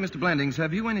 by the way, Mr. Blandings,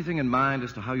 have you anything in mind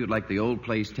as to how you'd like the old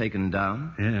place taken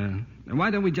down? Yeah. Why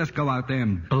don't we just go out there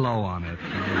and blow on it?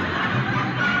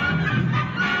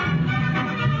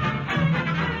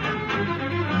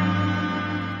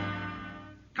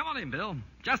 Come on in, Bill.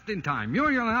 Just in time.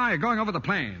 Muriel and I are going over the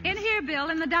plans. In here, Bill,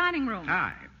 in the dining room.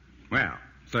 Aye. Well,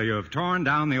 so you've torn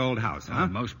down the old house, huh?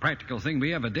 The most practical thing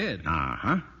we ever did.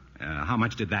 Uh-huh. How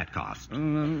much did that cost? Well,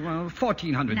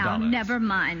 $1,400. Now, never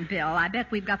mind, Bill. I bet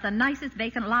we've got the nicest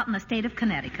vacant lot in the state of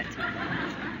Connecticut.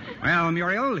 Well,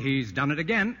 Muriel, he's done it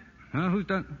again. Who's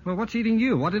done? Well, what's eating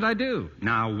you? What did I do?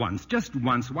 Now, just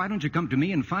once, why don't you come to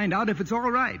me and find out if it's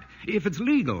all right, if it's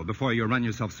legal, before you run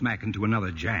yourself smack into another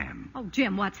jam? Oh,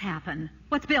 Jim, what's happened?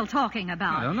 What's Bill talking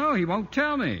about? I don't know. He won't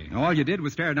tell me. All you did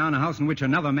was tear down a house in which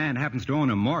another man happens to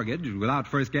own a mortgage without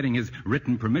first getting his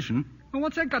written permission. Well,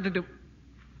 what's that got to do?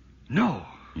 No.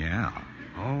 Yeah.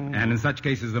 Oh. And in such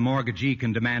cases, the mortgagee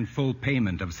can demand full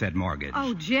payment of said mortgage.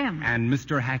 Oh, Jim. And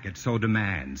Mr. Hackett so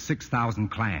demands 6,000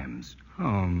 clams.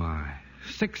 Oh, my.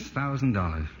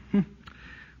 $6,000.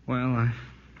 Well,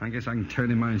 I guess I can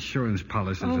turn in my insurance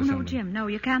policies or Oh, something. no, Jim, no,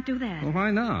 you can't do that. Well,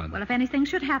 why not? Well, if anything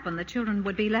should happen, the children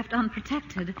would be left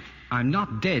unprotected. I'm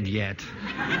not dead yet.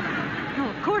 No,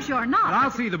 of course you're not. Well,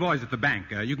 I'll see the boys at the bank.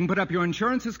 You can put up your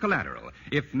insurance as collateral.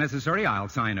 If necessary, I'll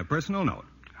sign a personal note.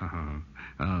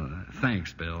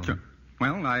 Thanks, Bill. Sure.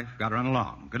 Well, I've got to run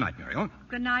along. Good night, Muriel.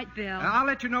 Good night, Bill. I'll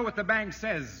let you know what the bank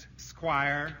says,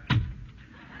 Squire.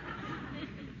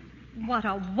 What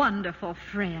a wonderful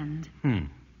friend.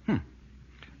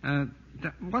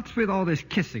 What's with all this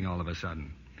kissing all of a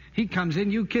sudden? He comes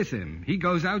in, you kiss him. He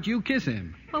goes out, you kiss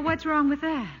him. Well, what's wrong with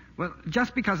that? Well,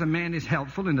 just because a man is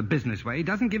helpful in a business way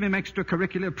doesn't give him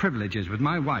extracurricular privileges with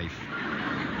my wife.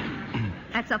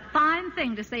 That's a fine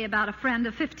thing to say about a friend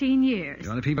of 15 years.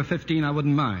 Well, if he were 15, I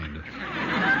wouldn't mind.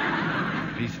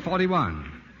 He's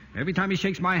 41. Every time he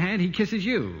shakes my hand, he kisses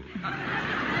you.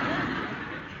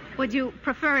 Would you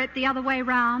prefer it the other way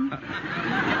round?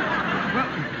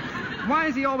 Why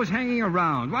is he always hanging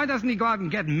around? Why doesn't he go out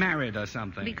and get married or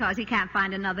something? Because he can't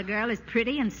find another girl as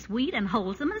pretty and sweet and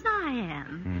wholesome as I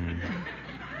am.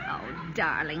 Oh,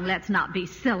 darling, let's not be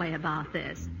silly about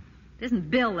this. It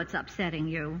isn't Bill that's upsetting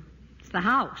you. It's the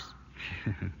house.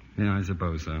 Yeah, I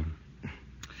suppose so.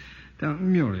 Now,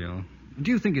 Muriel, do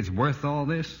you think it's worth all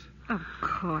this? Of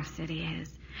course it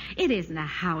is. It isn't a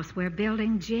house we're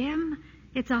building, Jim.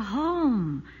 It's a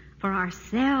home for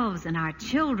ourselves and our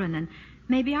children and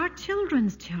maybe our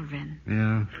children's children.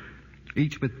 Yeah.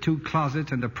 Each with 2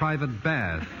 closets and a private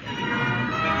bath.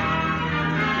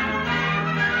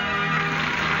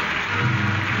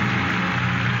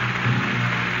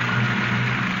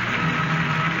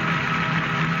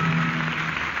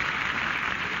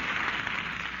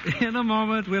 In a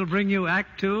moment, we'll bring you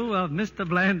Act 2 of Mr.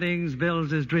 Blandings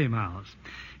Builds His Dream House.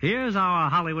 Here's our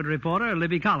Hollywood reporter,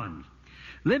 Libby Collins.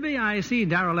 Libby, I see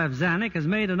Darrell F. Zanuck has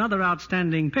made another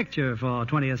outstanding picture for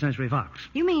 20th Century Fox.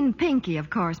 You mean Pinky, of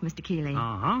course, Mr. Keeley.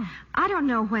 Uh-huh. I don't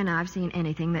know when I've seen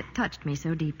anything that touched me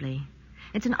so deeply.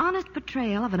 It's an honest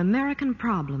portrayal of an American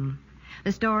problem.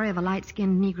 The story of a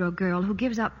light-skinned Negro girl who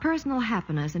gives up personal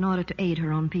happiness in order to aid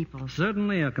her own people.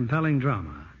 Certainly a compelling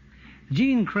drama.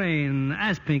 Jean Crane,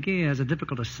 as Pinky, has a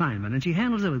difficult assignment, and she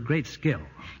handles it with great skill.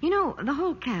 You know, the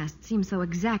whole cast seems so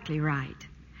exactly right.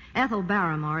 Ethel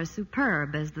Barrymore is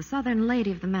superb as the southern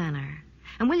lady of the manor.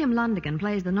 And William Lundigan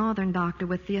plays the northern doctor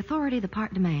with the authority the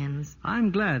part demands.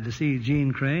 I'm glad to see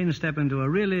Jean Crane step into a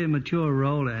really mature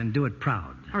role and do it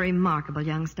proud. A remarkable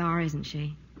young star, isn't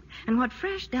she? And what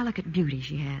fresh, delicate beauty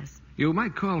she has. You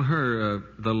might call her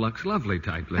the Lux Lovely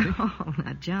type, Libby. Oh,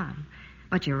 now, John.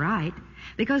 But you're right,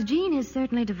 because Jean is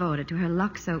certainly devoted to her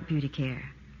Lux Soap beauty care.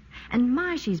 And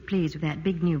my, she's pleased with that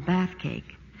big new bath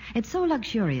cake. It's so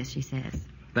luxurious, she says.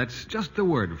 That's just the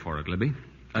word for it, Libby.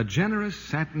 A generous,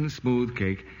 satin-smooth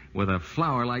cake with a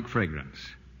flower-like fragrance.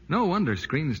 No wonder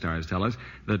screen stars tell us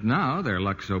that now their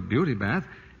Lux Soap beauty bath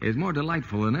is more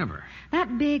delightful than ever.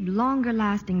 That big,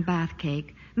 longer-lasting bath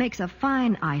cake makes a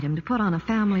fine item to put on a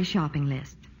family shopping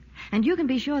list. And you can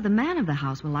be sure the man of the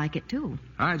house will like it, too.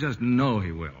 I just know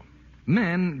he will.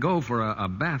 Men go for a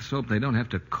bath soap they don't have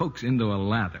to coax into a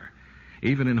lather.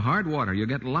 Even in hard water, you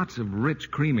get lots of rich,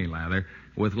 creamy lather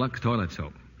with Lux toilet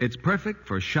soap. It's perfect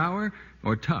for shower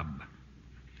or tub.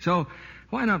 So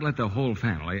why not let the whole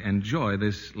family enjoy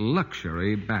this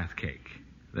luxury bath cake?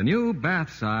 The new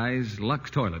bath-size Lux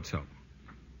toilet soap.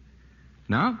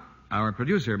 Now, our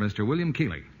producer, Mr. William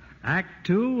Keeley. Act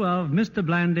 2 of Mr.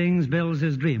 Blandings Builds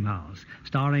His Dream House,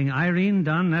 starring Irene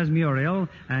Dunn as Muriel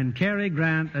and Cary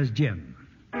Grant as Jim.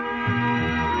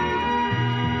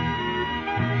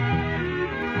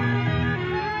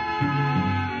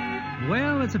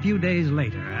 Well, it's a few days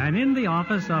later, and in the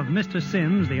office of Mr.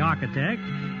 Sims, the architect,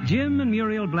 Jim and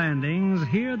Muriel Blandings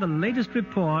hear the latest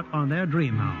report on their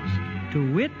dream house.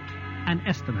 To wit, an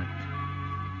estimate.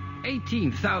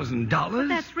 $18,000?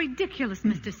 That's ridiculous,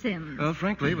 Mr. Sims. Well,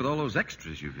 frankly, with all those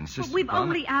extras you've insisted But we've upon...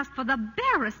 only asked for the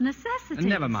barest necessities.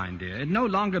 Never mind, dear. It no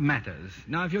longer matters.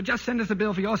 Now, if you'll just send us a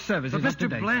bill for your services But, up to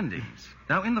Mr. date. Blandings,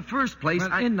 now, in the first place,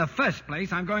 Well, in the first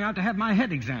place, I'm going out to have my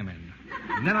head examined.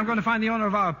 And then I'm going to find the owner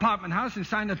of our apartment house and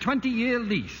sign a 20-year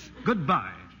lease.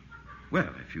 Goodbye.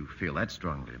 Well, if you feel that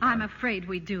strongly about I'm afraid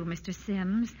we do, Mr.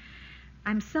 Sims.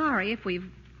 I'm sorry if we've...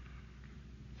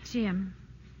 Jim,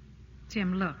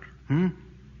 look.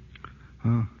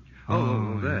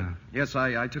 That. Yes,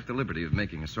 I took the liberty of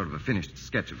making a sort of a finished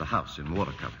sketch of the house in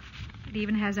watercolor. It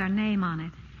even has our name on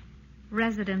it.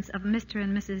 Residence of Mr.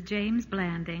 and Mrs. James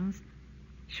Blandings,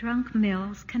 Shrunk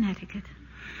Mills, Connecticut.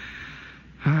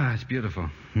 Ah, it's beautiful.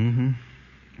 Mm-hmm.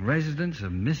 Residence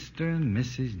of Mr. and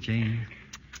Mrs. James.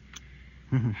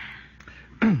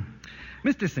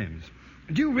 Mr. Sims,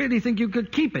 do you really think you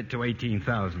could keep it to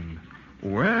 18,000?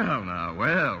 Well, now,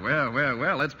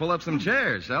 well. Let's pull up some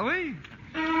chairs, shall we?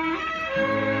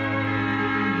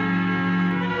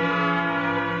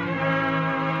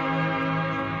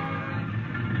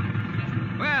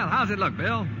 Well, how's it look,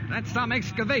 Bill? That's some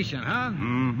excavation, huh?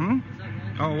 Mm-hmm.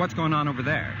 Oh, what's going on over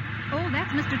there? Oh,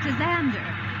 that's Mr.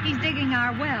 Tizander. He's digging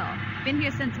our well. Been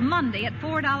here since Monday at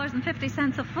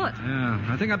 $4.50 a foot. Yeah,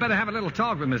 I think I better have a little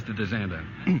talk with Mr. Tizander.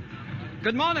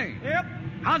 Good morning. Yep.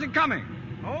 How's it coming?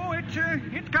 Oh,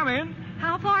 it's coming.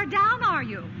 How far down are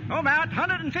you? Oh, about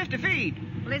 150 feet.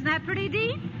 Well, isn't that pretty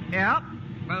deep? Yep.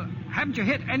 Well, haven't you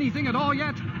hit anything at all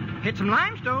yet? Hit some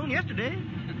limestone yesterday.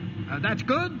 That's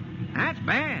good? That's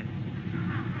bad.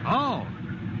 Oh.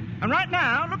 And right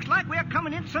now, looks like we're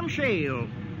coming in some shale.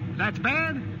 That's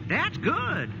bad? That's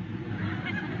good.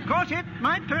 Of course, it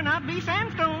might turn out to be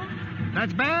sandstone.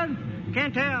 That's bad?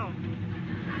 Can't tell.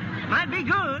 Might be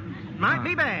good, might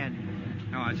be bad.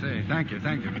 Oh, I see. Thank you.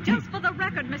 Just for the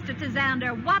record, Mr.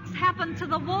 Tizander, what's happened to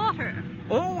the water?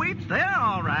 Oh, it's there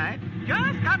all right.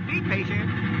 Just got to be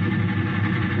patient.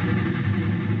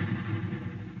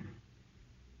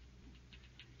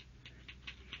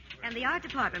 And the art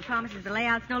department promises the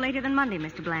layouts no later than Monday,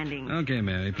 Mr. Blanding. Okay,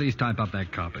 Mary, please type up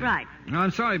that copy. Right.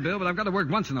 I'm sorry, Bill, but I've got to work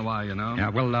once in a while, you know. Yeah,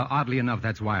 well, oddly enough,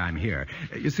 that's why I'm here.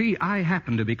 You see, I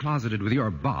happen to be closeted with your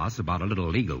boss about a little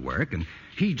legal work, and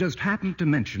he just happened to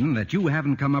mention that you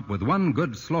haven't come up with one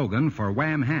good slogan for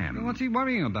Wham Ham. Well, what's he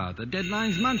worrying about? The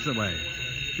deadline's months away.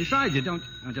 Besides, you don't...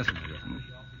 Oh, just a minute.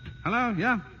 Hello?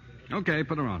 Yeah? Okay,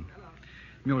 put her on.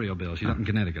 Muriel, Bill. She's up in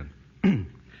Connecticut.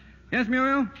 Yes,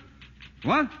 Muriel?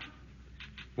 What?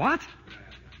 What?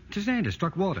 Tizander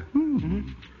struck water. Mm-hmm.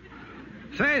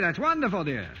 Say, that's wonderful,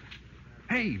 dear.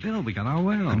 Hey, Bill, we got our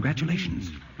well. Congratulations.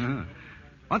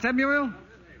 What's that, Muriel?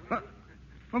 What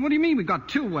do you mean we got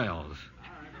 2 wells?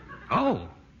 Oh.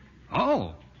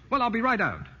 Well, I'll be right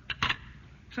out.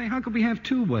 Say, how could we have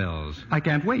 2 wells? I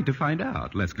can't wait to find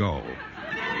out. Let's go.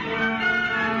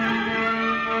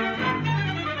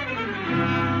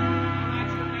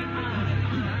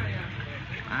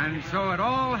 And so it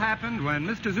all happened when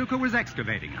Mr. Zucker was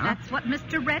excavating, huh? That's what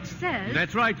Mr. Wretch says.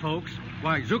 That's right, folks.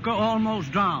 Why, Zucker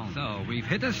almost drowned. So we've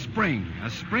hit a spring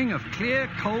of clear,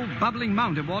 cold, bubbling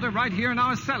mountain water right here in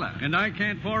our cellar. And I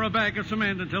can't pour a bag of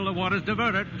cement until the water's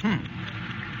diverted.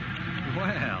 Well,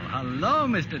 hello,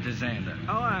 Mr. Tizander.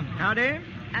 Oh, howdy.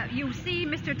 You see,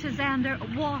 Mr. Tizander,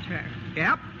 water.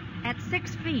 Yep. At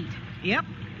 6 feet. Yep.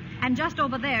 And just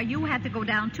over there, you had to go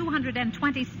down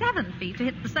 227 feet to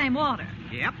hit the same water.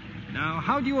 Yep. Now,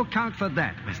 how do you account for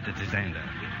that, Mr. Tizander?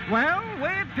 Well, the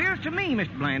way it appears to me,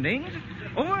 Mr. Blandings,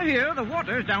 over here the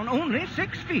water's down only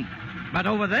 6 feet. But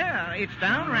over there, it's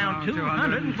down around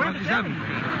 227 feet.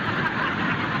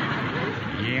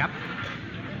 Yep.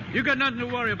 You got nothing to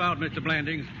worry about, Mr.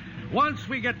 Blandings. Once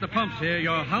we get the pumps here,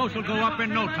 your house will go up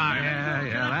in no time.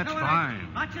 Yeah, that's fine.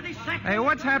 Hey,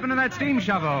 what's happened to that steam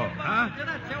shovel? Huh?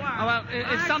 Oh, well,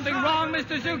 is something wrong,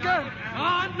 Mr. Zucker?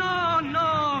 Oh,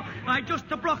 no. I just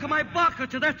broke my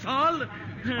bucket, that's all.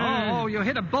 Oh, you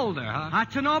hit a boulder, huh?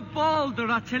 That's no boulder,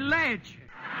 that's a ledge.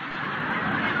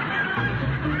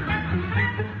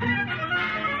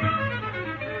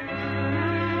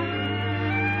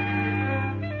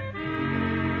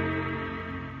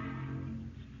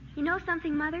 You know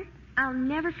something, Mother? I'll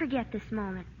never forget this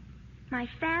moment. My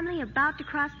family about to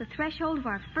cross the threshold of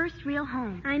our first real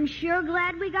home. I'm sure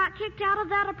glad we got kicked out of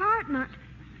that apartment.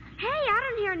 Hey, I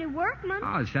don't hear any workmen.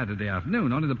 Oh, it's Saturday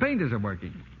afternoon. Only the painters are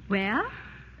working. Well,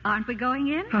 aren't we going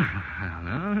in? Well,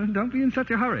 no, don't be in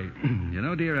such a hurry. You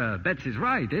know, dear, Betsy's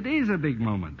right. It is a big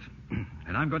moment.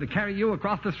 And I'm going to carry you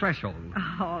across the threshold.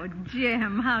 Oh,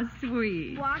 Jim, how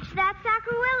sweet. Watch that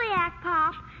sacroiliac,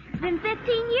 Pop. It's been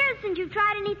 15 years since you've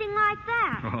tried anything like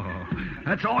that. Oh,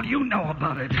 that's all you know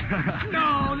about it.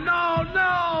 No,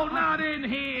 not in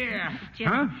here. Jim,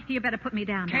 Huh? you better put me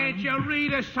down. Can't you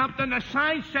read us something? The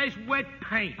sign says wet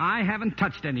paint. I haven't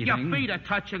touched anything. Your feet are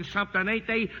touching something, ain't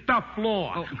they? The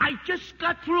floor. Oh. I just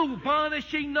got through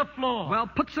varnishing the floor. Well,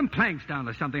 put some planks down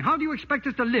or something. How do you expect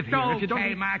us to live here if you don't...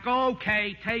 Okay, Mac,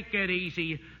 okay. Take it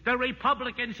easy. The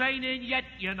Republicans ain't in yet,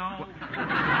 you know.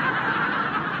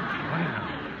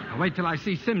 I'll wait till I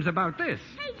see Sims about this.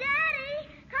 Hey, Daddy,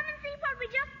 come and see what we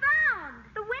just found.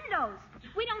 The windows.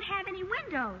 We don't have any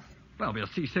windows. Well, we'll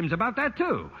see Sims about that,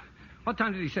 too. What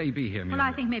time did he say he'd be here, Muriel? Well,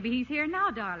 I think maybe he's here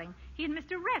now, darling. He and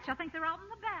Mr. Wretch, I think they're out in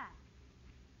the back.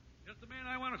 Just the man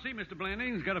I want to see, Mr.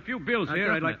 Blandings. Got a few bills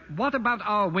here. I'd like... What about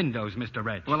our windows, Mr.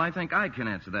 Red? Well, I think I can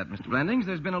answer that, Mr. Blandings.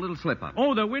 There's been a little slip-up.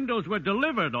 Oh, the windows were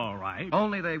delivered, all right.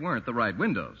 Only they weren't the right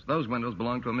windows. Those windows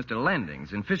belong to a Mr.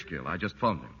 Landings in Fishkill. I just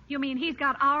phoned him. You mean he's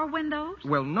got our windows?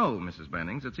 Well, no, Mrs.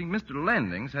 Blandings. It seems Mr.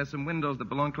 Landings has some windows that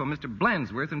belong to a Mr.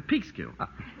 Blandsworth in Peekskill.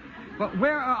 Well,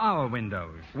 where are our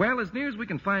windows? Well, as near as we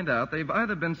can find out, they've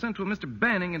either been sent to a Mr.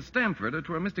 Banning in Stamford or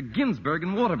to a Mr. Ginsburg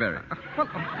in Waterbury. Well,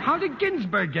 how did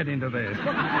Ginsburg get into this? Well,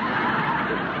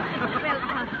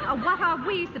 what are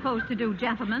we supposed to do,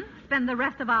 gentlemen? Spend the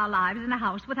rest of our lives in a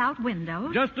house without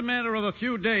windows? Just a matter of a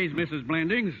few days, Mrs.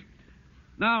 Blandings.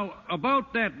 Now,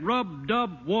 about that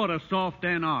Rub-Dub Water Soft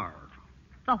NR.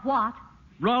 The what?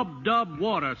 Rub-Dub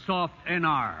Water Soft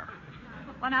NR.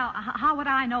 Well, now, how would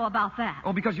I know about that?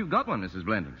 Oh, because you got one, Mrs.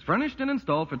 Blandings. Furnished and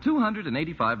installed for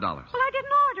 $285. Well, I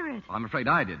didn't order it. I'm afraid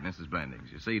I did, Mrs.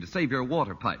 Blandings. You see, to save your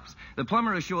water pipes. The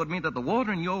plumber assured me that the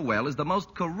water in your well is the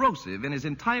most corrosive in his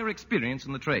entire experience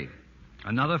in the trade.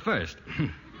 Another first.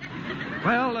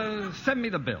 Well, send me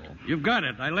the bill. You've got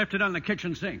it. I left it on the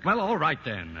kitchen sink. Well, all right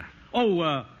then.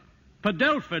 Oh,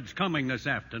 Padelford's coming this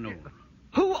afternoon.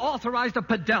 Who authorized a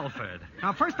Padelford?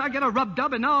 Now, first I get a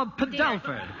Rub-Dub and now a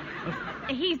Padelford.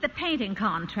 He's the painting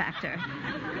contractor.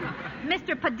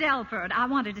 Mr. Padelford, I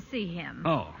wanted to see him.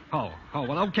 Oh, well,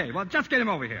 okay. Well, just get him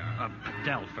over here.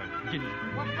 Padelford.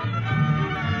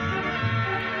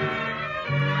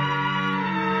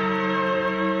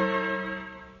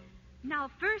 Now,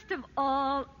 first of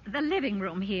all, the living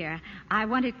room here. I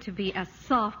want it to be a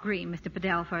soft green, Mr.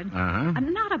 Padelford.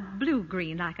 Not a blue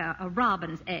green like a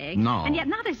robin's egg. No. And yet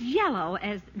not as yellow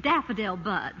as daffodil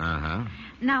buds.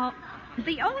 Now,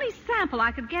 the only sample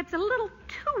I could get's a little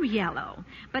too yellow.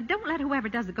 But don't let whoever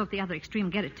does it go to the other extreme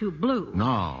and get it too blue.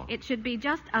 No. It should be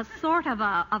just a sort of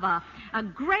a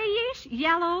grayish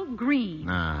yellow green.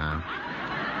 Now,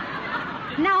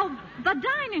 the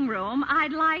dining room,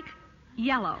 I'd like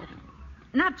yellow.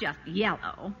 Not just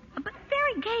yellow, but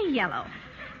very gay yellow.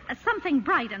 Something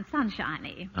bright and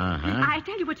sunshiny. I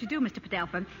tell you what you do, Mr.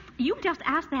 Padelford. You just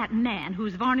ask that man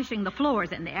who's varnishing the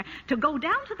floors in there to go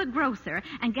down to the grocer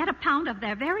and get a pound of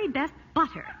their very best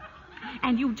butter.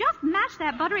 And you just match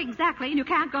that butter exactly, and you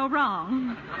can't go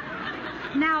wrong.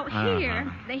 Now,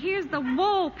 here's the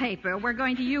wallpaper we're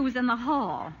going to use in the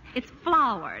hall. It's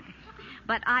flowered.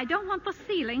 But I don't want the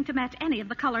ceiling to match any of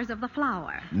the colors of the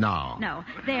flower. No. No.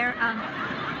 There's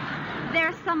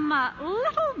some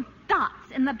little dots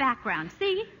in the background.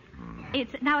 See?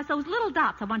 It's those little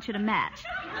dots I want you to match.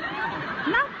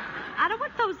 No, I don't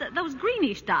want those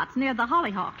greenish dots near the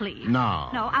hollyhock leaves.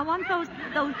 No. No, I want those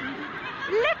little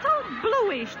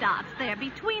bluish dots there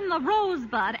between the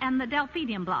rosebud and the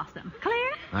delphinium blossom.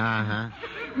 Clear?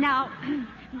 Now,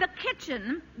 the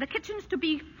kitchen's to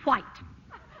be white,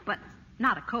 but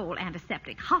not a cold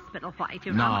antiseptic hospital white,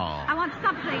 you know. No. I want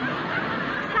something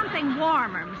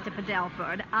warmer, Mr.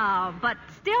 Padelford, but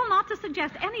still not to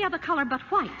suggest any other color but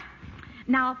white.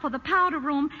 Now, for the powder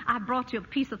room, I brought you a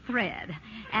piece of thread,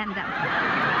 and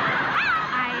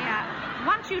I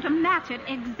want you to match it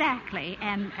exactly,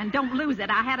 and don't lose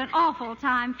it. I had an awful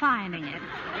time finding it.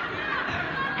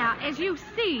 Now, as you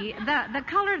see, the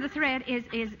color of the thread is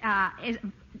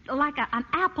like an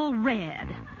apple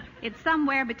red. It's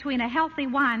somewhere between a healthy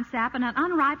wine sap and an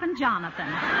unripened Jonathan.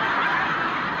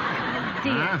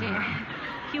 Dear.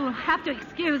 You'll have to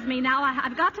excuse me now.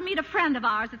 I've got to meet a friend of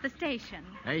ours at the station.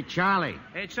 Hey, Charlie.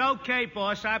 It's okay,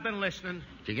 boss. I've been listening.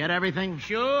 Did you get everything?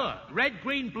 Sure. Red,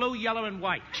 green, blue, yellow, and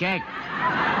white. Check.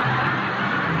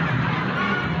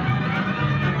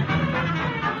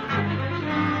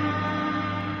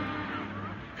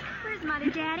 Where's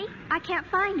Mother, Daddy? I can't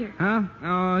find her. Huh?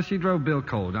 Oh, she drove Bill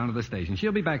Cole down to the station.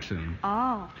 She'll be back soon.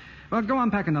 Oh. Well, go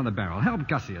unpack another barrel. Help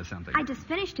Gussie or something. I just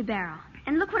finished a barrel.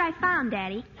 And look what I found,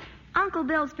 Daddy. Uncle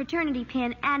Bill's fraternity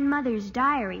pin and Mother's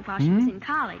diary while she was in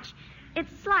college.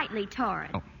 It's slightly torn.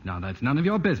 Oh, now that's none of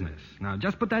your business. Now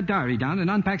just put that diary down and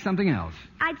unpack something else.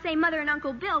 I'd say Mother and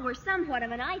Uncle Bill were somewhat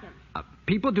of an item.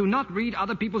 People do not read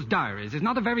other people's diaries. It's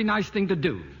not a very nice thing to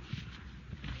do.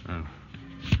 Oh.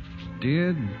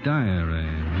 Dear Diary.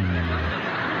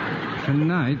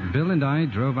 Tonight, Bill and I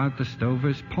drove out to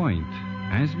Stover's Point.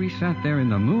 As we sat there in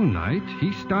the moonlight,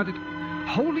 he started...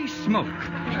 Holy smoke!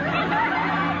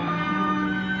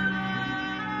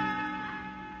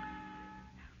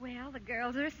 Well, the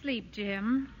girls are asleep,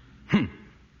 Jim. There's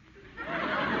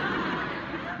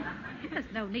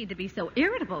no need to be so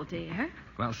irritable, dear.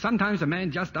 Well, sometimes a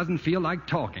man just doesn't feel like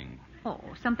talking. Oh,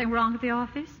 something wrong at the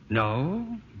office?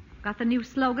 No. Got the new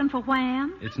slogan for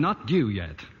Wham? It's not due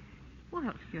yet.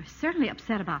 Well, you're certainly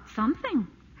upset about something.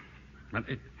 Well,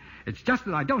 It's just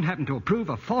that I don't happen to approve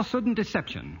of falsehood and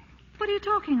deception. What are you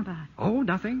talking about? Oh,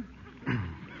 nothing.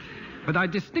 But I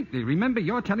distinctly remember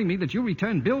your telling me that you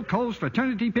returned Bill Cole's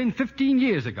fraternity pin 15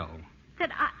 years ago.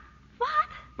 That I... What?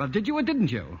 Well, did you or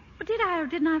didn't you? Well, did I or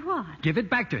didn't I what? Give it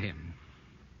back to him.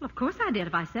 Well, of course I did.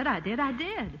 If I said I did, I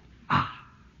did.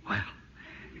 Well,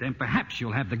 then perhaps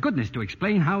you'll have the goodness to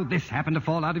explain how this happened to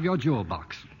fall out of your jewel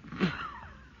box.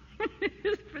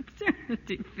 His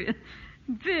fraternity pin.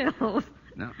 Bill's.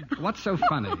 Now, what's so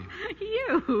funny?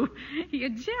 You're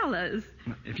jealous.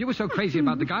 If you were so crazy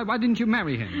about the guy, why didn't you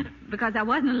marry him? Because I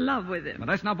wasn't in love with him. Well,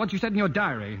 that's not what you said in your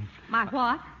diary. My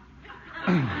what?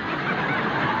 Well,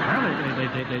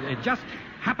 it just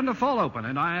happened to fall open,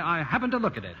 and I happened to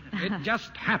look at it. It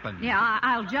just happened. Yeah,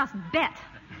 I'll just bet.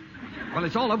 Well,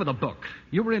 it's all over the book.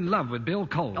 You were in love with Bill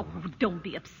Cole. Oh, don't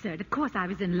be absurd. Of course I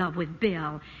was in love with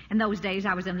Bill. In those days,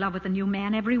 I was in love with a new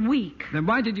man every week. Then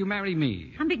why did you marry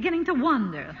me? I'm beginning to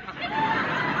wonder.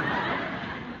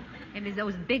 It is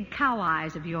those big cow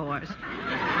eyes of yours.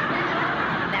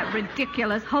 That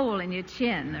ridiculous hole in your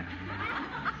chin.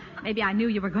 Maybe I knew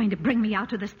you were going to bring me out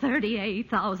to this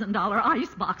 $38,000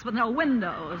 icebox with no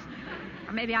windows.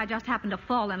 Or maybe I just happened to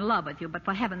fall in love with you, but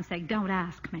for heaven's sake, don't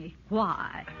ask me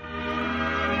why.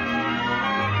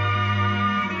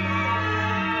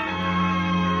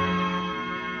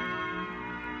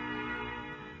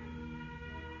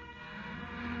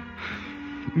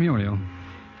 Muriel.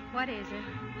 What is it?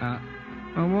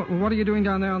 What are you doing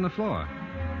down there on the floor?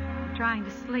 Trying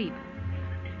to sleep.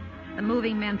 The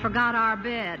moving men forgot our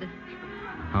bed.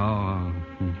 Oh.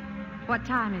 What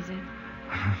time is it?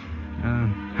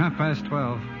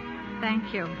 12:30.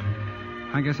 Thank you.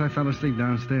 I guess I fell asleep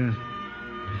downstairs.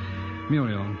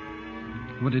 Muriel,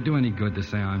 would it do any good to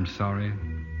say I'm sorry?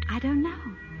 I don't know.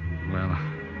 Well,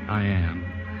 I am.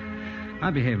 I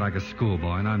behaved like a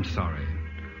schoolboy, and I'm sorry.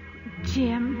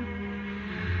 Jim.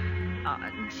 Oh,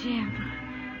 Jim.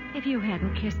 If you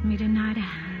hadn't kissed me tonight,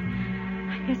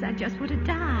 I guess I just would have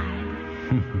died.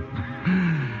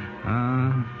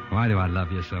 Why do I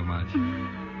love you so much?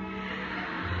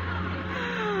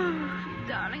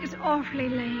 Darling, it's awfully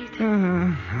late.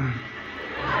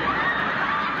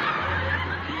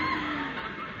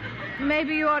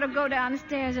 Maybe you ought to go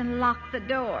downstairs and lock the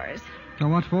doors. So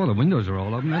what for? The windows are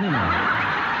all open anyway.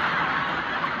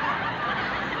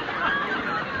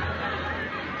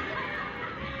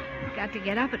 Got to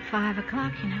get up at 5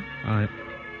 o'clock, you know.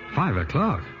 5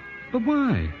 o'clock? But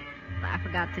why? I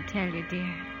forgot to tell you,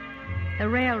 dear. The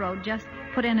railroad just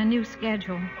put in a new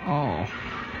schedule. Oh.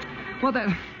 Well,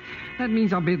 that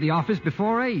means I'll be at the office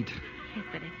before 8.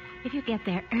 But if you get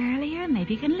there earlier,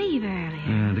 maybe you can leave earlier.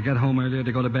 Yeah, to get home earlier,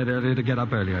 to go to bed earlier, to get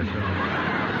up earlier. So.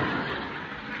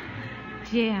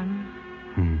 Jim.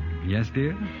 Yes,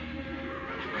 dear?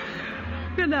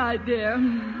 Good night, dear.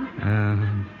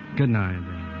 Good night,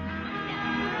 dear.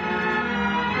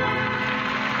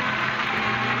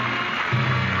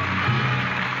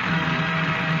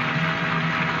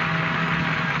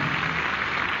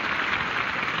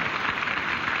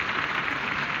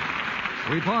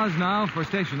 We pause now for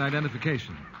station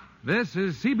identification. This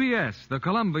is CBS, the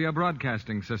Columbia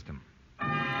Broadcasting System.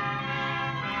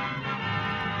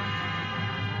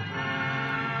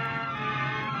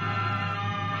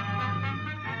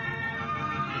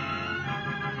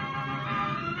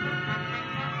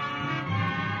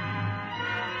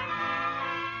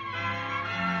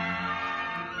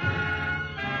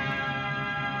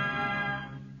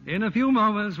 In a few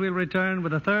moments, we'll return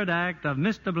with the third act of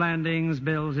Mr. Blanding's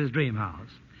Bill's His Dream House.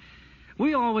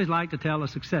 We always like to tell a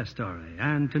success story,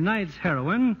 and tonight's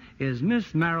heroine is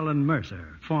Miss Marilyn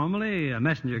Mercer, formerly a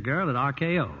messenger girl at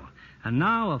RKO, and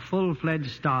now a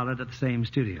full-fledged starlet at the same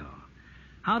studio.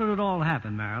 How did it all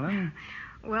happen, Marilyn?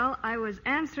 Well, I was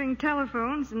answering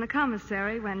telephones in the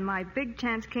commissary when my big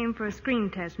chance came for a screen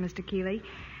test, Mr. Keeley,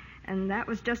 and that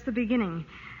was just the beginning.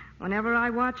 Whenever I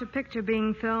watch a picture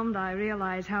being filmed, I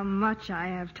realize how much I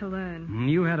have to learn.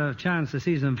 You had a chance to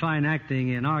see some fine acting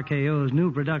in RKO's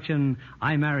new production,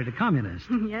 I Married a Communist.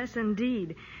 Yes,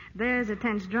 indeed. There's a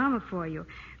tense drama for you,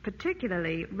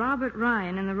 particularly Robert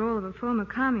Ryan in the role of a former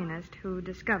communist who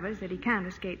discovers that he can't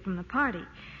escape from the party.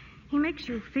 He makes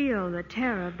you feel the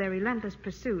terror of their relentless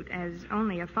pursuit, as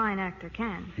only a fine actor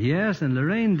can. Yes, and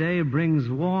Lorraine Day brings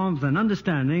warmth and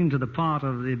understanding to the part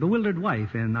of the bewildered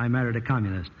wife in I Married a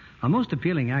Communist. A most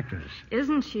appealing actress.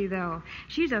 Isn't she, though?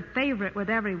 She's a favorite with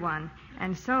everyone,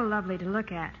 and so lovely to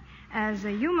look at. As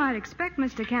you might expect,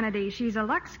 Mr. Kennedy, she's a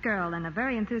Lux girl, and a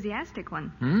very enthusiastic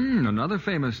one. Another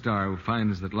famous star who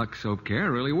finds that Lux Soap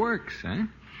Care really works, eh?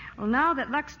 Well, now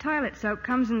that Lux toilet soap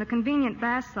comes in the convenient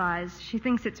bath size, she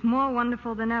thinks it's more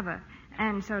wonderful than ever.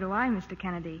 And so do I, Mr.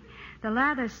 Kennedy. The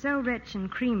lather's so rich and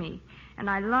creamy, and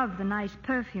I love the nice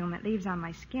perfume it leaves on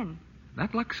my skin.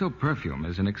 That Lux Soap perfume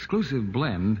is an exclusive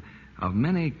blend of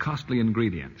many costly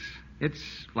ingredients. It's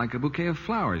like a bouquet of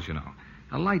flowers, you know.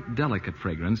 A light, delicate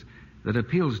fragrance that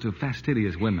appeals to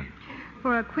fastidious women.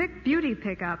 For a quick beauty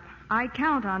pickup, I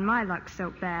count on my Lux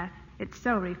Soap bath. It's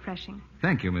so refreshing.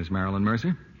 Thank you, Miss Marilyn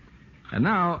Mercer. And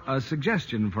now, a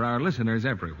suggestion for our listeners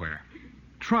everywhere.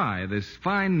 Try this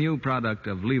fine new product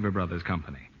of Lever Brothers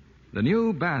Company. The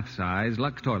new bath-size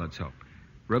Lux Toilet Soap.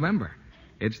 Remember,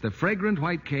 it's the fragrant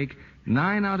white cake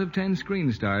 9 out of 10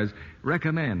 screen stars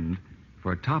recommend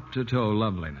for top-to-toe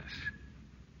loveliness.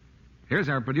 Here's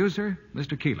our producer,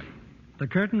 Mr. Keeley. The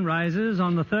curtain rises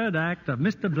on the third act of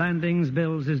Mr. Blandings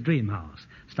Builds His Dream House,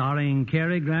 starring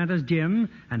Cary Grant as Jim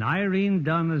and Irene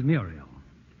Dunn as Muriel.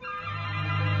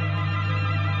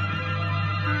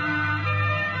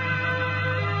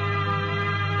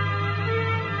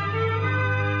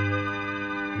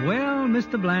 Well,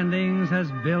 Mr. Blandings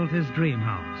has built his dream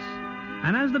house.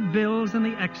 And as the bills and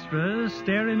the extras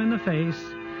stare him in the face,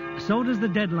 so does the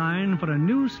deadline for a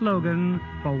new slogan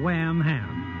for Wham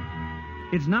Ham.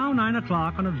 It's now 9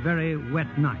 o'clock on a very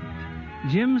wet night.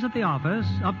 Jim's at the office,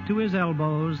 up to his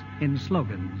elbows in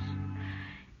slogans.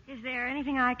 Is there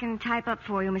anything I can type up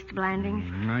for you, Mr. Blandings?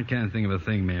 I can't think of a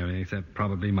thing, Mary, except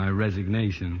probably my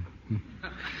resignation.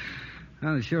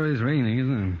 Well, it sure is raining,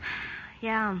 isn't it?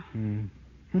 Yeah.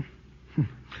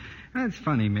 That's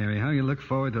funny, Mary, how you look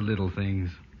forward to little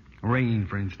things. Rain,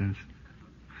 for instance.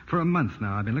 For a month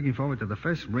now, I've been looking forward to the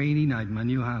first rainy night in my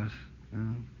new house.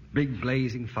 Big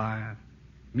blazing fire.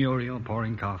 Muriel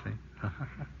pouring coffee.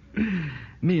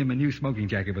 Me in my new smoking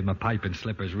jacket with my pipe and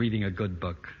slippers reading a good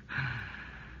book.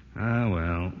 Ah,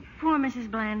 well. Poor Mrs.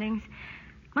 Blandings.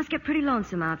 Must get pretty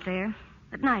lonesome out there.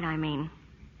 At night, I mean.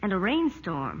 And a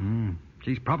rainstorm.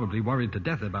 She's probably worried to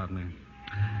death about me.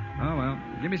 Oh, well.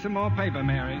 Give me some more paper,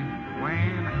 Mary.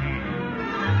 Wham ham.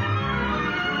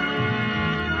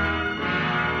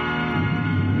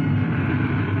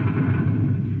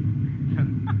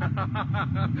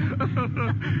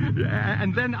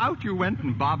 And then out you went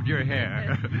and bobbed your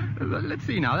hair. Let's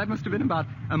see now. That must have been about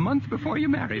a month before you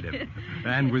married him.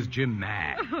 And was Jim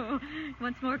mad? Oh,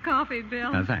 want more coffee,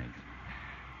 Bill? Thanks.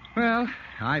 Well,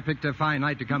 I picked a fine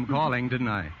night to come calling, didn't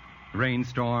I?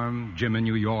 Rainstorm, Jim in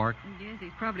New York. Yes,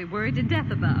 he's probably worried to death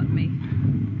about me.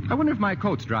 I wonder if my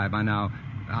coat's dry by now.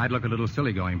 I'd look a little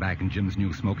silly going back in Jim's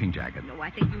new smoking jacket. Oh,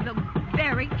 I think you look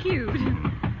very cute.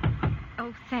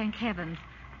 Oh, thank heavens.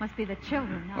 Must be the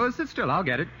children. Now. Well, sit still. I'll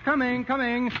get it. Coming.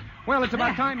 Well, it's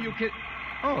about time you kid...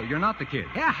 Oh, you're not the kid.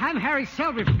 Yeah, I'm Harry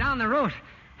Selby from down the road.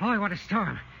 Boy, what a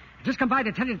storm. Just come by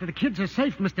to tell you that the kids are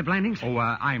safe, Mr. Blandings. Oh,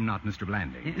 I'm not Mr.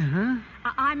 Blandings.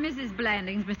 I'm Mrs.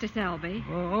 Blandings, Mr. Selby.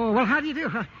 Oh, well, how do you do?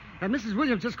 Mrs.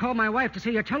 Williams just called my wife to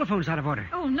say your telephone's out of order.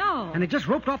 Oh, no. And they just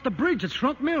roped off the bridge at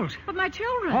Shrunk Mills. But my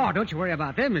children. Oh, don't you worry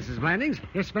about them, Mrs. Blandings.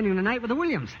 They're spending the night with the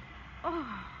Williams. Oh,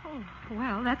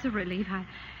 well, that's a relief. I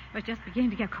was just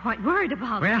beginning to get quite worried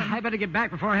about Well, them. I better get back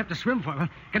before I have to swim for them.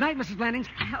 Good night, Mrs. Blandings.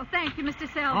 Oh, thank you,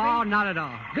 Mr. Selby. Oh, not at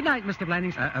all. Good night, Mr.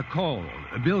 Blandings. Cole,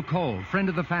 Bill Cole, friend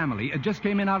of the family, just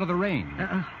came in out of the rain.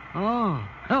 Oh,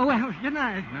 well, good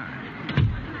night.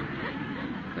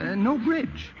 No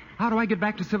bridge. How do I get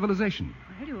back to civilization?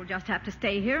 Well, you'll just have to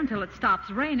stay here until it stops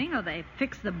raining or they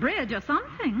fix the bridge or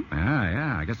something.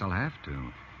 Yeah, I guess I'll have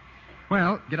to.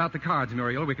 Well, get out the cards,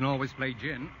 Muriel. We can always play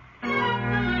gin.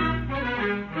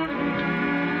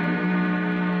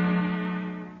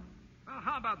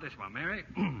 How about this one, Mary?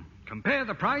 Compare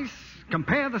the price,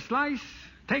 compare the slice,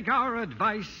 take our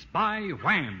advice, buy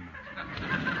Wham.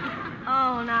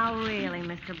 Oh, now really,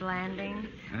 Mr. Blandings.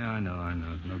 Yeah, I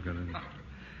know. No good at it.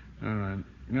 All right.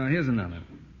 Now, here's another.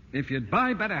 If you'd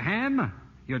buy better ham,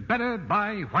 you'd better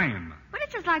buy Wham. But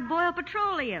it's just like Boyle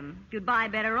Petroleum. If you'd buy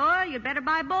better oil, you'd better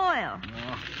buy Boyle.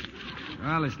 Oh.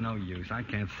 Well, it's no use. I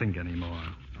can't think anymore.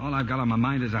 All I've got on my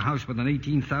mind is a house with an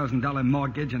 $18,000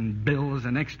 mortgage and bills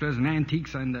and extras and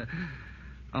antiques and...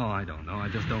 I don't know. I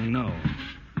just don't know.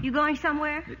 You going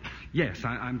somewhere? Yes,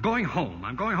 I'm going home.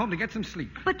 I'm going home to get some sleep.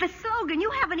 But the slogan,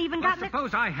 you haven't even gotten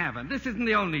suppose I haven't. This isn't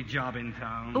the only job in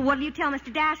town. But what do you tell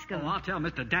Mr. Dascom? Oh, I'll tell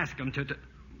Mr. Dascom to...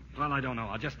 Well, I don't know.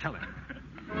 I'll just tell him.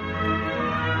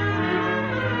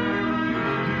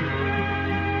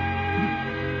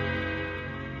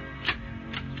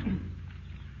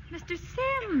 Mr.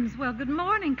 Sims, well, good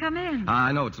morning. Come in.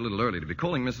 I know it's a little early to be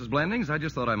calling, Mrs. Blandings. I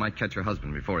just thought I might catch your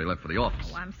husband before he left for the office.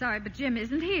 Oh, I'm sorry, but Jim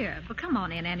isn't here. But come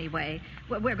on in anyway.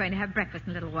 We're going to have breakfast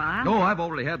in a little while. Oh, I've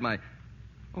already had my...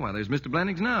 Oh, well, there's Mr.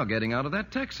 Blandings now getting out of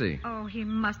that taxi. Oh, he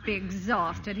must be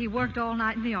exhausted. He worked all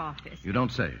night in the office. You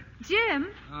don't say. Jim,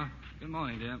 Good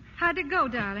morning, dear. how'd it go,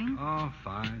 darling? Oh,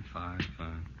 fine. Oh,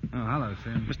 hello,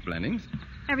 Sim. Mr. Blandings?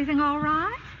 Everything all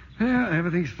right? Yeah,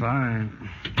 everything's fine.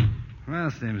 Well,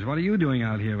 Sims, what are you doing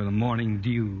out here with a morning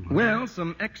dew? Well,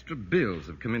 some extra bills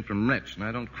have come in from Wretch, and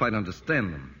I don't quite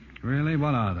understand them. Really?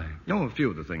 What are they? Oh, a few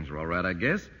of the things are all right, I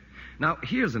guess. Now,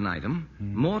 here's an item.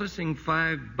 Mortising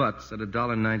 5 butts at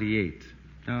 $1.98.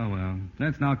 Oh, well,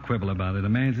 let's not quibble about it. A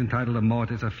man's entitled to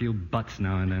mortise a few butts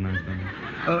now and then, I suppose.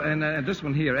 Oh, and this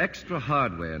one here, extra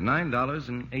hardware,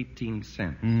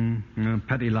 $9.18.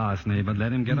 Petty larceny, but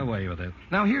let him get away with it.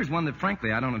 Now, here's one that,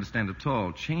 frankly, I don't understand at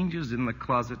all. Changes in the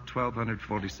closet,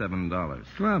 $1,247.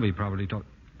 Well, he probably talked.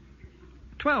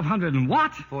 1,200 and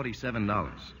what? $47.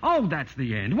 Oh, that's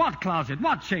the end. What closet?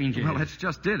 What changes? Well, that's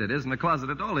just it. It isn't a closet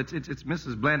at all. It's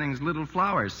Mrs. Blanding's little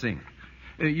flower sink.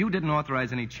 You didn't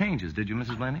authorize any changes, did you,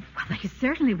 Mrs. Blanding? Well, they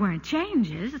certainly weren't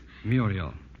changes.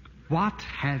 Muriel, what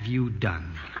have you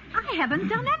done? I haven't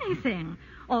done anything.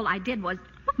 All I did was,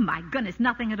 oh, my goodness,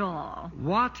 nothing at all.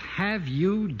 What have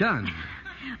you done?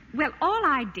 Well, all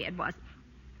I did was,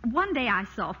 one day I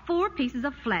saw 4 pieces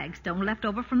of flagstone left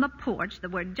over from the porch that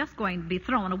were just going to be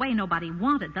thrown away. Nobody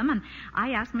wanted them. And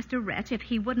I asked Mr. Wretch if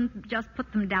he wouldn't just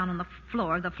put them down on the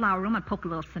floor of the flower room and poke a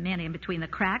little cement in between the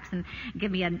cracks and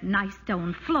give me a nice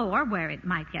stone floor where it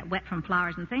might get wet from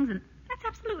flowers and things. And that's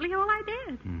absolutely all I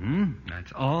did.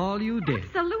 That's all you did.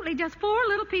 Absolutely, just 4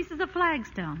 little pieces of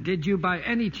flagstone. Did you by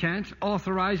any chance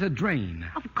authorize a drain?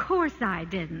 Of course I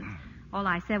didn't. All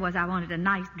I said was I wanted a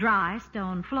nice, dry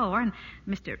stone floor, and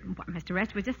Mr.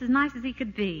 Wretch was just as nice as he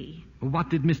could be. What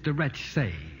did Mr. Wretch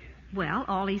say? Well,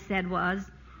 all he said was,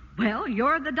 well,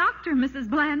 you're the doctor, Mrs.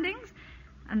 Blandings.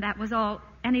 And that was all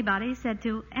anybody said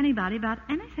to anybody about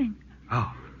anything.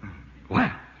 Oh,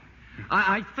 well.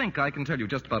 I think I can tell you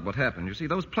just about what happened. You see,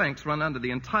 those planks run under the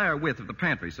entire width of the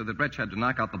pantry, so that Wretch had to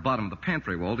knock out the bottom of the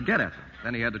pantry wall to get at them.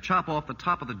 Then he had to chop off the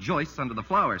top of the joists under the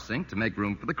flower sink to make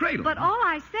room for the cradle. But all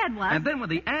I said was... And then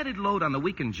with the added load on the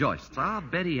weakened joists, I'll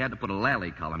bet he had to put a lally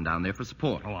column down there for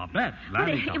support. Oh, I'll bet. But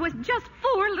it was just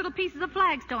 4 little pieces of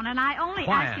flagstone, and I only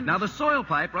asked him... Now, the soil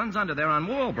pipe runs under there on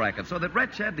wall brackets, so that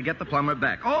Wretch had to get the plumber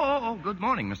back. Oh, good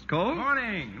morning, Mr. Cole.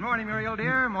 Morning. Morning, Muriel,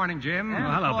 dear. Morning, Jim. And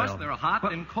hello, of course, Bill. there are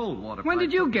hot and cold water When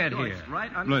pipes did you on the get joists, here?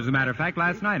 Right under... Well, as a matter of fact,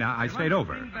 last night I stayed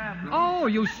over. Oh,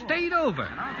 you stayed over.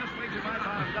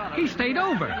 He stayed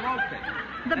over.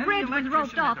 The bridge was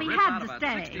roped off. He had to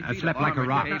stay. I slept like a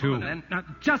rock, too. Now,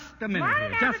 just a minute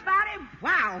Morning, here. Just... everybody.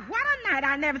 Wow, what a night.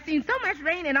 I've never seen so much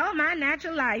rain in all my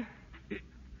natural life.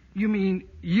 You mean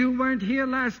you weren't here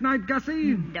last night,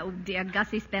 Gussie? No, dear.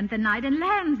 Gussie spent the night in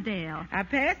Lansdale. I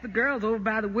passed the girls over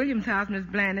by the Williams house, Miss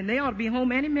Blanding. They ought to be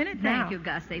home any minute now. Thank you,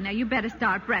 Gussie. Now, you better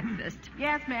start breakfast.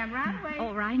 Yes, ma'am, right away.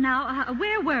 All right. Now,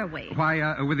 where were we?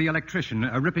 Why, with the electrician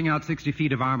ripping out 60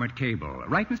 feet of armored cable.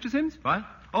 Right, Mr. Sims? What?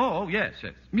 Oh, yes.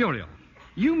 Muriel,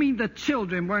 you mean the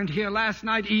children weren't here last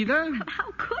night either?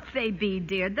 How could they be,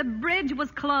 dear? The bridge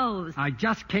was closed. I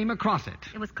just came across it.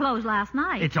 It was closed last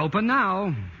night. It's open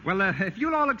now. Well, if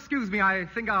you'll all excuse me, I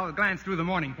think I'll glance through the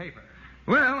morning paper.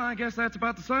 Well, I guess that's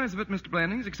about the size of it, Mr.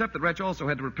 Blandings, except that Wretch also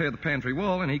had to repair the pantry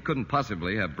wall, and he couldn't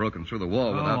possibly have broken through the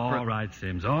wall without... all right,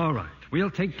 Sims, all right.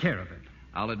 We'll take care of it.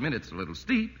 I'll admit it's a little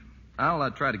steep. I'll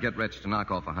try to get Wretch to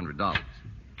knock off $100.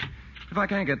 If I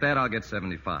can't get that, I'll get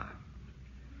 75.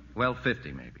 Well,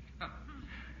 50 maybe.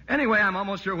 Anyway, I'm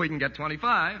almost sure we can get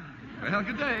 25. Well,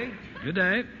 good day. Good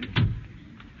day.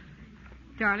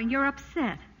 Darling, you're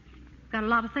upset. Got a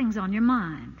lot of things on your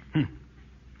mind.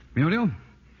 Muriel,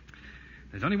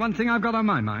 there's only one thing I've got on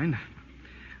my mind.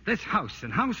 This house,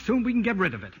 and how soon we can get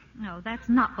rid of it. No, that's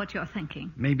not what you're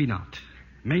thinking. Maybe not.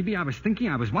 Maybe I was thinking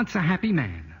I was once a happy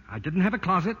man. I didn't have a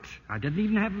closet. I didn't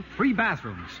even have 3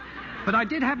 bathrooms. But I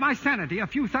did have my sanity, a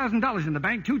few $1,000s in the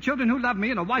bank, 2 children who loved me,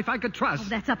 and a wife I could trust. Oh,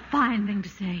 that's a fine thing to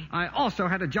say. I also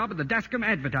had a job at the Dascom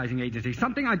Advertising Agency,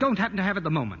 something I don't happen to have at the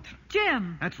moment.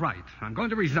 Jim! That's right. I'm going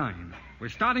to resign. We're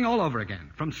starting all over again,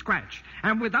 from scratch,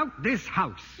 and without this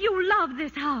house. You love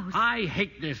this house. I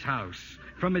hate this house.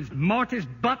 From its mortise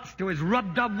butts to its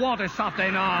rubbed-up water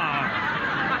softener.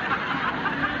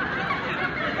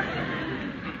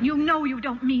 You know you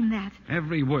don't mean that.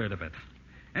 Every word of it.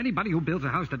 Anybody who builds a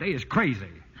house today is crazy.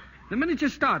 The minute you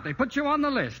start, they put you on the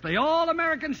list, the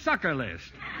all-American sucker list.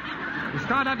 You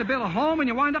start out to build a home and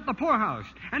you wind up the poorhouse.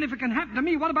 And if it can happen to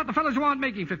me, what about the fellows who aren't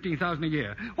making $15,000 a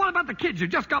year? What about the kids who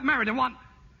just got married and want...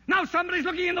 Now somebody's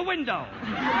looking in the window.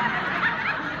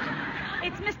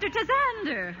 It's Mr.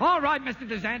 Tazander. All right, Mr.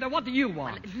 Tazander, what do you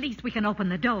want? Well, at least we can open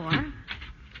the door.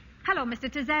 Hello, Mr.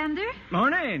 Tazander.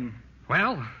 Morning.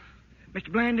 Well,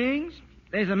 Mr. Blandings,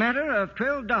 there's a matter of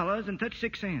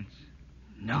 $12.36.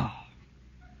 No.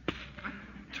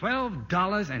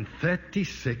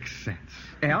 $12.36.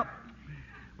 Yep.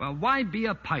 Well, why be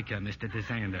a piker, Mr.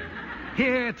 Desander?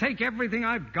 Here, take everything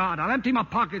I've got. I'll empty my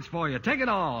pockets for you. Take it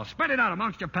all. Spread it out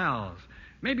amongst your pals.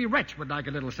 Maybe Wretch would like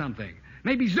a little something.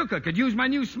 Maybe Zucker could use my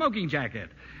new smoking jacket.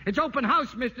 It's open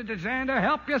house, Mr. Desander.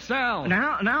 Help yourself.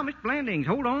 Now, Mr. Blandings,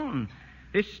 hold on.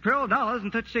 It's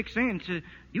 $12.36.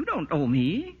 You don't owe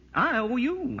me. I owe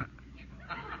you.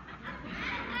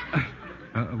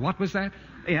 What was that?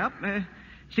 Yep.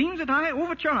 Seems that I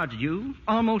overcharged you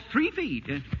almost 3 feet.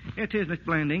 Here it is, Miss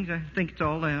Blandings. I think it's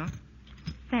all there.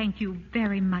 Thank you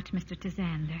very much, Mr.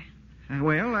 Desander.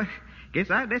 Well, I guess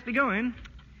I'd best be going.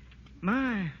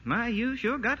 My, you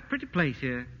sure got a pretty place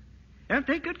here. I'll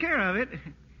take good care of it.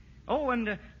 Oh,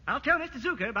 and I'll tell Mr.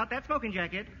 Zucker about that smoking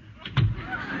jacket.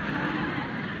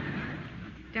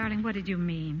 Darling, what did you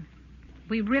mean?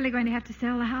 We really going to have to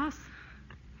sell the house?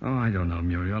 Oh, I don't know,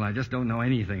 Muriel. I just don't know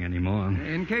anything anymore.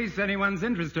 In case anyone's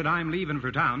interested, I'm leaving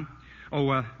for town.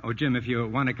 Oh, Jim, if you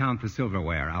want to count the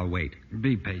silverware, I'll wait.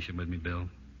 Be patient with me, Bill.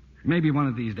 Maybe one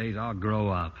of these days I'll grow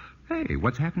up. Hey,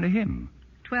 what's happened to him?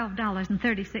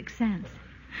 $12.36.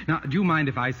 Now, do you mind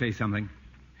if I say something?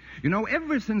 You know,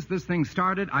 ever since this thing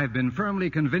started, I've been firmly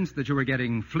convinced that you were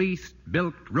getting fleeced,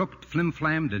 bilked, rooked,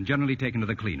 flim-flammed, and generally taken to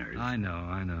the cleaners. I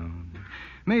know.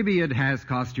 Maybe it has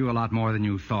cost you a lot more than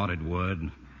you thought it would.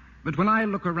 But when I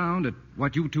look around at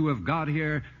what you two have got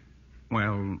here,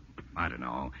 well, I don't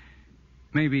know.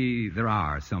 Maybe there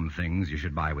are some things you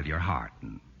should buy with your heart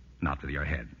and not with your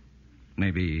head.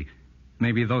 Maybe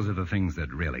those are the things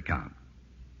that really count.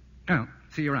 Well,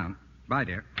 see you around. Bye,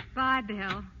 dear. Bye, Bill. Hi,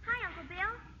 Uncle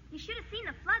Bill. You should have seen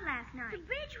the flood last night. The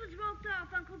bridge was roped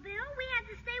off, Uncle Bill. We had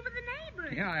to stay with the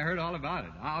neighbors. Yeah, I heard all about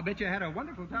it. I'll bet you had a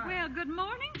wonderful time. Well, good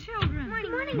morning, children.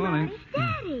 Morning. Morning.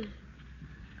 Daddy.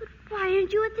 Why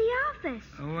aren't you at the office?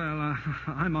 Well,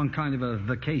 I'm on kind of a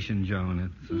vacation,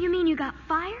 Joan. You mean you got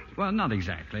fired? Well, not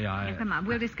exactly. Now, come on,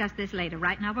 we'll discuss this later.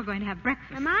 Right now, we're going to have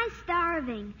breakfast. Am I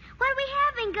starving? What are we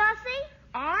having, Gussie?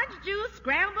 Orange juice,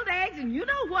 scrambled eggs, and you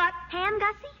know what? Ham,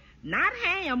 Gussie? Not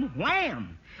ham,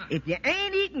 wham. If you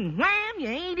ain't eating wham, you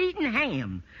ain't eating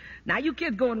ham. Now, you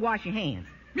kids go and wash your hands.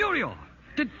 Muriel,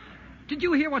 did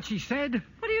you hear what she said?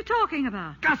 What are you talking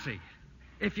about? Gussie,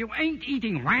 if you ain't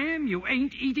eating wham, you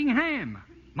ain't eating ham.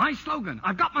 My slogan.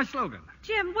 I've got my slogan.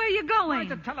 Jim, where are you going?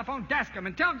 Why, to telephone Dascom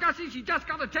and tell Gussie she just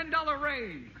got a $10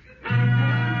 raise.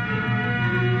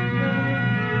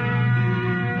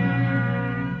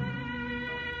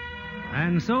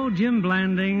 And so Jim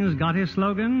Blandings got his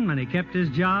slogan, and he kept his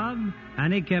job,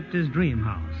 and he kept his dream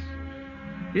house.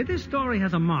 If this story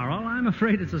has a moral, I'm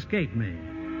afraid it's escaped me.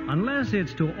 Unless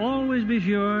it's to always be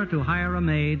sure to hire a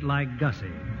maid like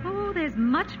Gussie. Oh, there's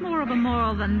much more of a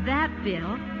moral than that,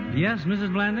 Bill. Yes,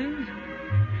 Mrs. Blandings?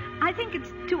 I think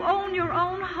it's to own your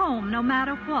own home, no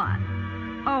matter what.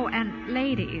 Oh, and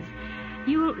ladies,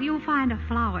 you'll find a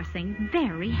flower thing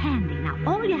very handy. Now,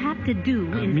 all you have to do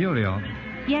is... Muriel.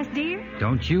 Yes, dear?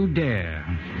 Don't you dare.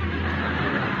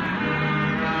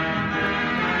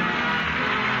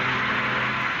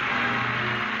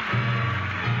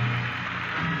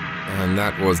 And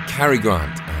that was Cary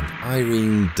Grant and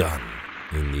Irene Dunne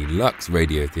in the Lux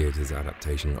Radio Theatre's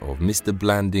adaptation of Mr.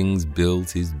 Blandings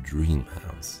Builds His Dream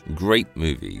House. Great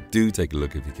movie. Do take a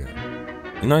look if you can.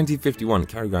 In 1951,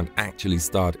 Cary Grant actually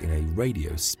starred in a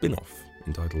radio spin-off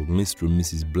entitled Mr. and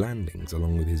Mrs. Blandings,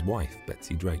 along with his wife,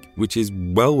 Betsy Drake, which is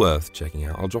well worth checking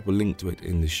out. I'll drop a link to it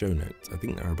in the show notes. I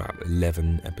think there are about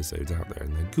 11 episodes out there,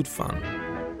 and they're good fun.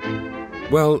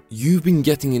 Well, you've been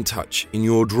getting in touch in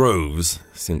your droves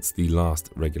since the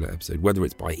last regular episode, whether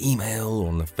it's by email,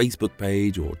 on the Facebook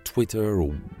page, or Twitter,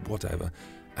 or whatever.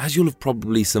 As you'll have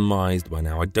probably surmised by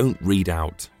now, I don't read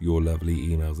out your lovely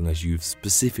emails unless you've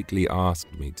specifically asked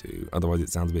me to. Otherwise, it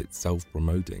sounds a bit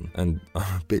self-promoting, and I'm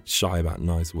a bit shy about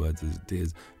nice words as it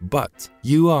is. But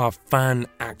you are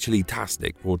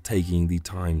fan-actually-tastic for taking the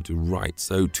time to write.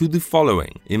 So to the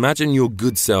following, imagine your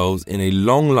good selves in a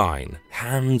long line,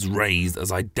 hands raised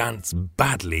as I dance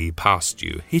badly past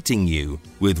you, hitting you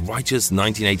with righteous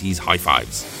 1980s high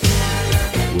fives.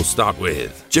 We'll start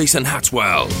with Jason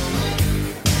Hatswell,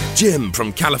 Jim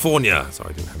from California. Sorry,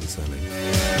 I didn't have his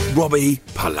surname. Robbie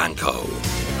Palanco.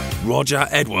 Roger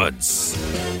Edwards.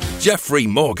 Jeffrey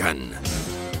Morgan.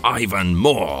 Ivan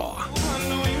Moore.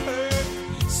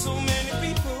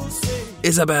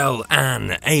 Isabel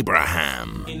Ann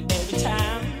Abraham.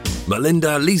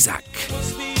 Melinda Lizak.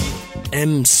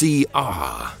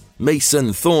 MCR.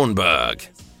 Mason Thornburg.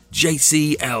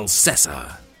 JCL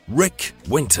Sessa. Rick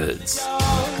Winters.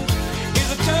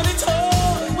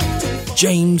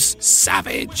 James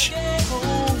Savage,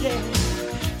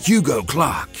 Hugo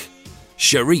Clark,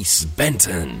 Charisse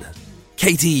Benton,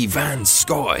 Katie Van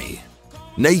Scoy,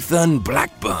 Nathan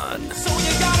Blackburn,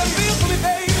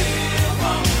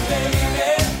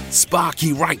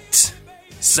 Sparky Wright,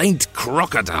 Saint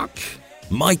Crocoduck,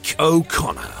 Mike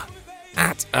O'Connor,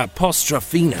 at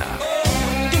Apostrophina,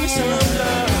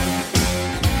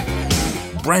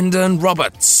 Brendan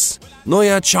Roberts,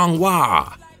 Noya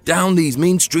Changhua, Down These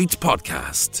Mean Streets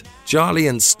Podcast, Charlie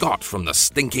and Scott from The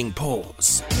Stinking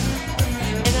Paws,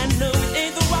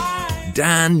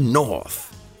 Dan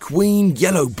North, Queen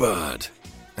Yellowbird,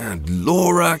 and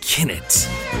Laura Kinnett.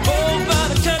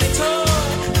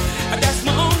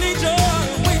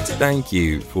 Thank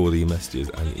you for the messages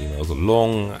and emails,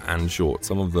 long and short.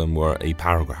 Some of them were a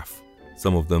paragraph.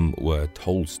 Some of them were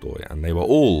Tolstoy, and they were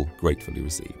all gratefully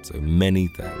received. So many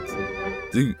thanks.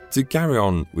 To carry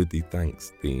on with the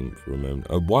thanks theme for a moment,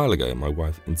 a while ago my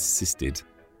wife insisted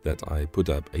that I put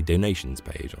up a donations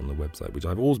page on the website, which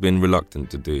I've always been reluctant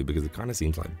to do because it kind of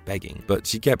seems like begging. But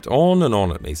she kept on and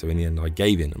on at me, so in the end I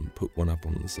gave in and put one up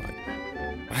on the site.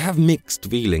 I have mixed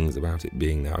feelings about it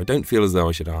being there. I don't feel as though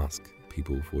I should ask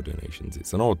people for donations.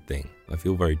 It's an odd thing. I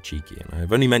feel very cheeky, and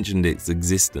I've only mentioned its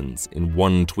existence in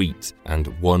one tweet and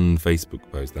one Facebook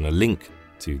post, and a link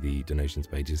to the donations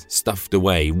pages stuffed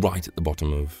away right at the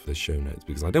bottom of the show notes,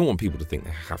 because I don't want people to think they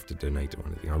have to donate or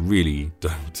anything. I really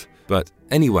don't. But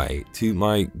anyway, to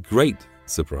my great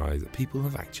surprise, people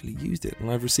have actually used it,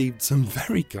 and I've received some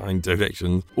very kind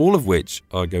donations, all of which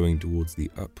are going towards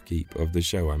the upkeep of the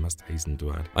show, I must hasten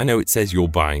to add. I know it says you're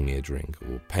buying me a drink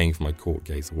or paying for my court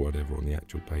case or whatever on the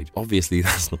actual page. Obviously,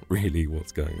 that's not really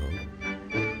what's going on.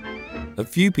 A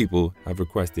few people have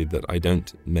requested that I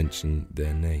don't mention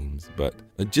their names, but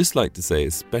I'd just like to say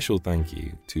a special thank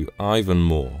you to Ivan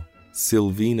Moore,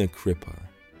 Sylvina Cripper,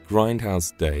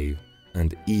 Grindhouse Dave,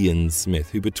 and Ian Smith,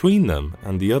 who between them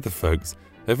and the other folks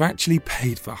have actually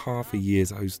paid for half a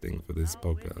year's hosting for this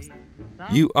podcast.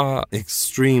 You are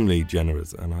extremely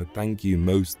generous, and I thank you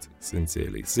most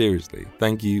sincerely. Seriously,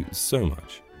 thank you so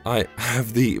much. I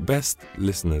have the best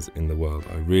listeners in the world,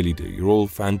 I really do. You're all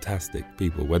fantastic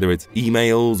people, whether it's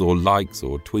emails or likes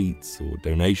or tweets or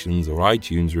donations or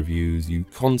iTunes reviews. You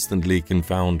constantly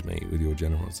confound me with your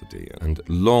generosity, and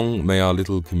long may our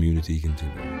little community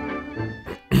continue.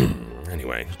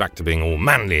 Anyway, back to being all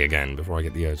manly again before I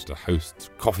get the urge to host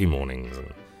coffee mornings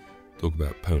and talk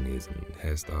about ponies and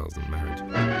hairstyles and marriage.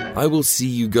 I will see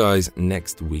you guys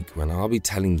next week when I'll be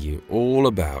telling you all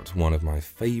about one of my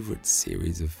favourite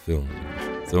series of films.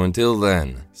 So until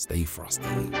then, stay frosty.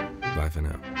 Bye for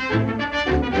now.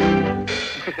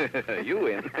 You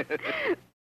win.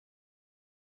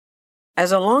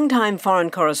 As a longtime foreign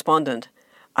correspondent,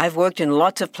 I've worked in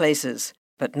lots of places,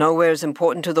 but nowhere as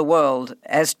important to the world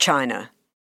as China.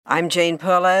 I'm Jane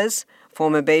Perlez,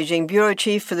 former Beijing bureau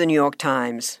chief for the New York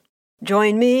Times.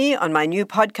 Join me on my new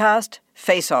podcast,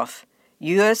 Face Off,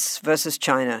 U.S. versus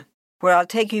China, where I'll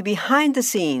take you behind the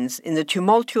scenes in the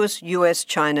tumultuous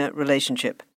U.S.-China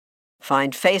relationship.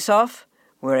 Find Face Off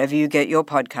wherever you get your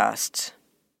podcasts.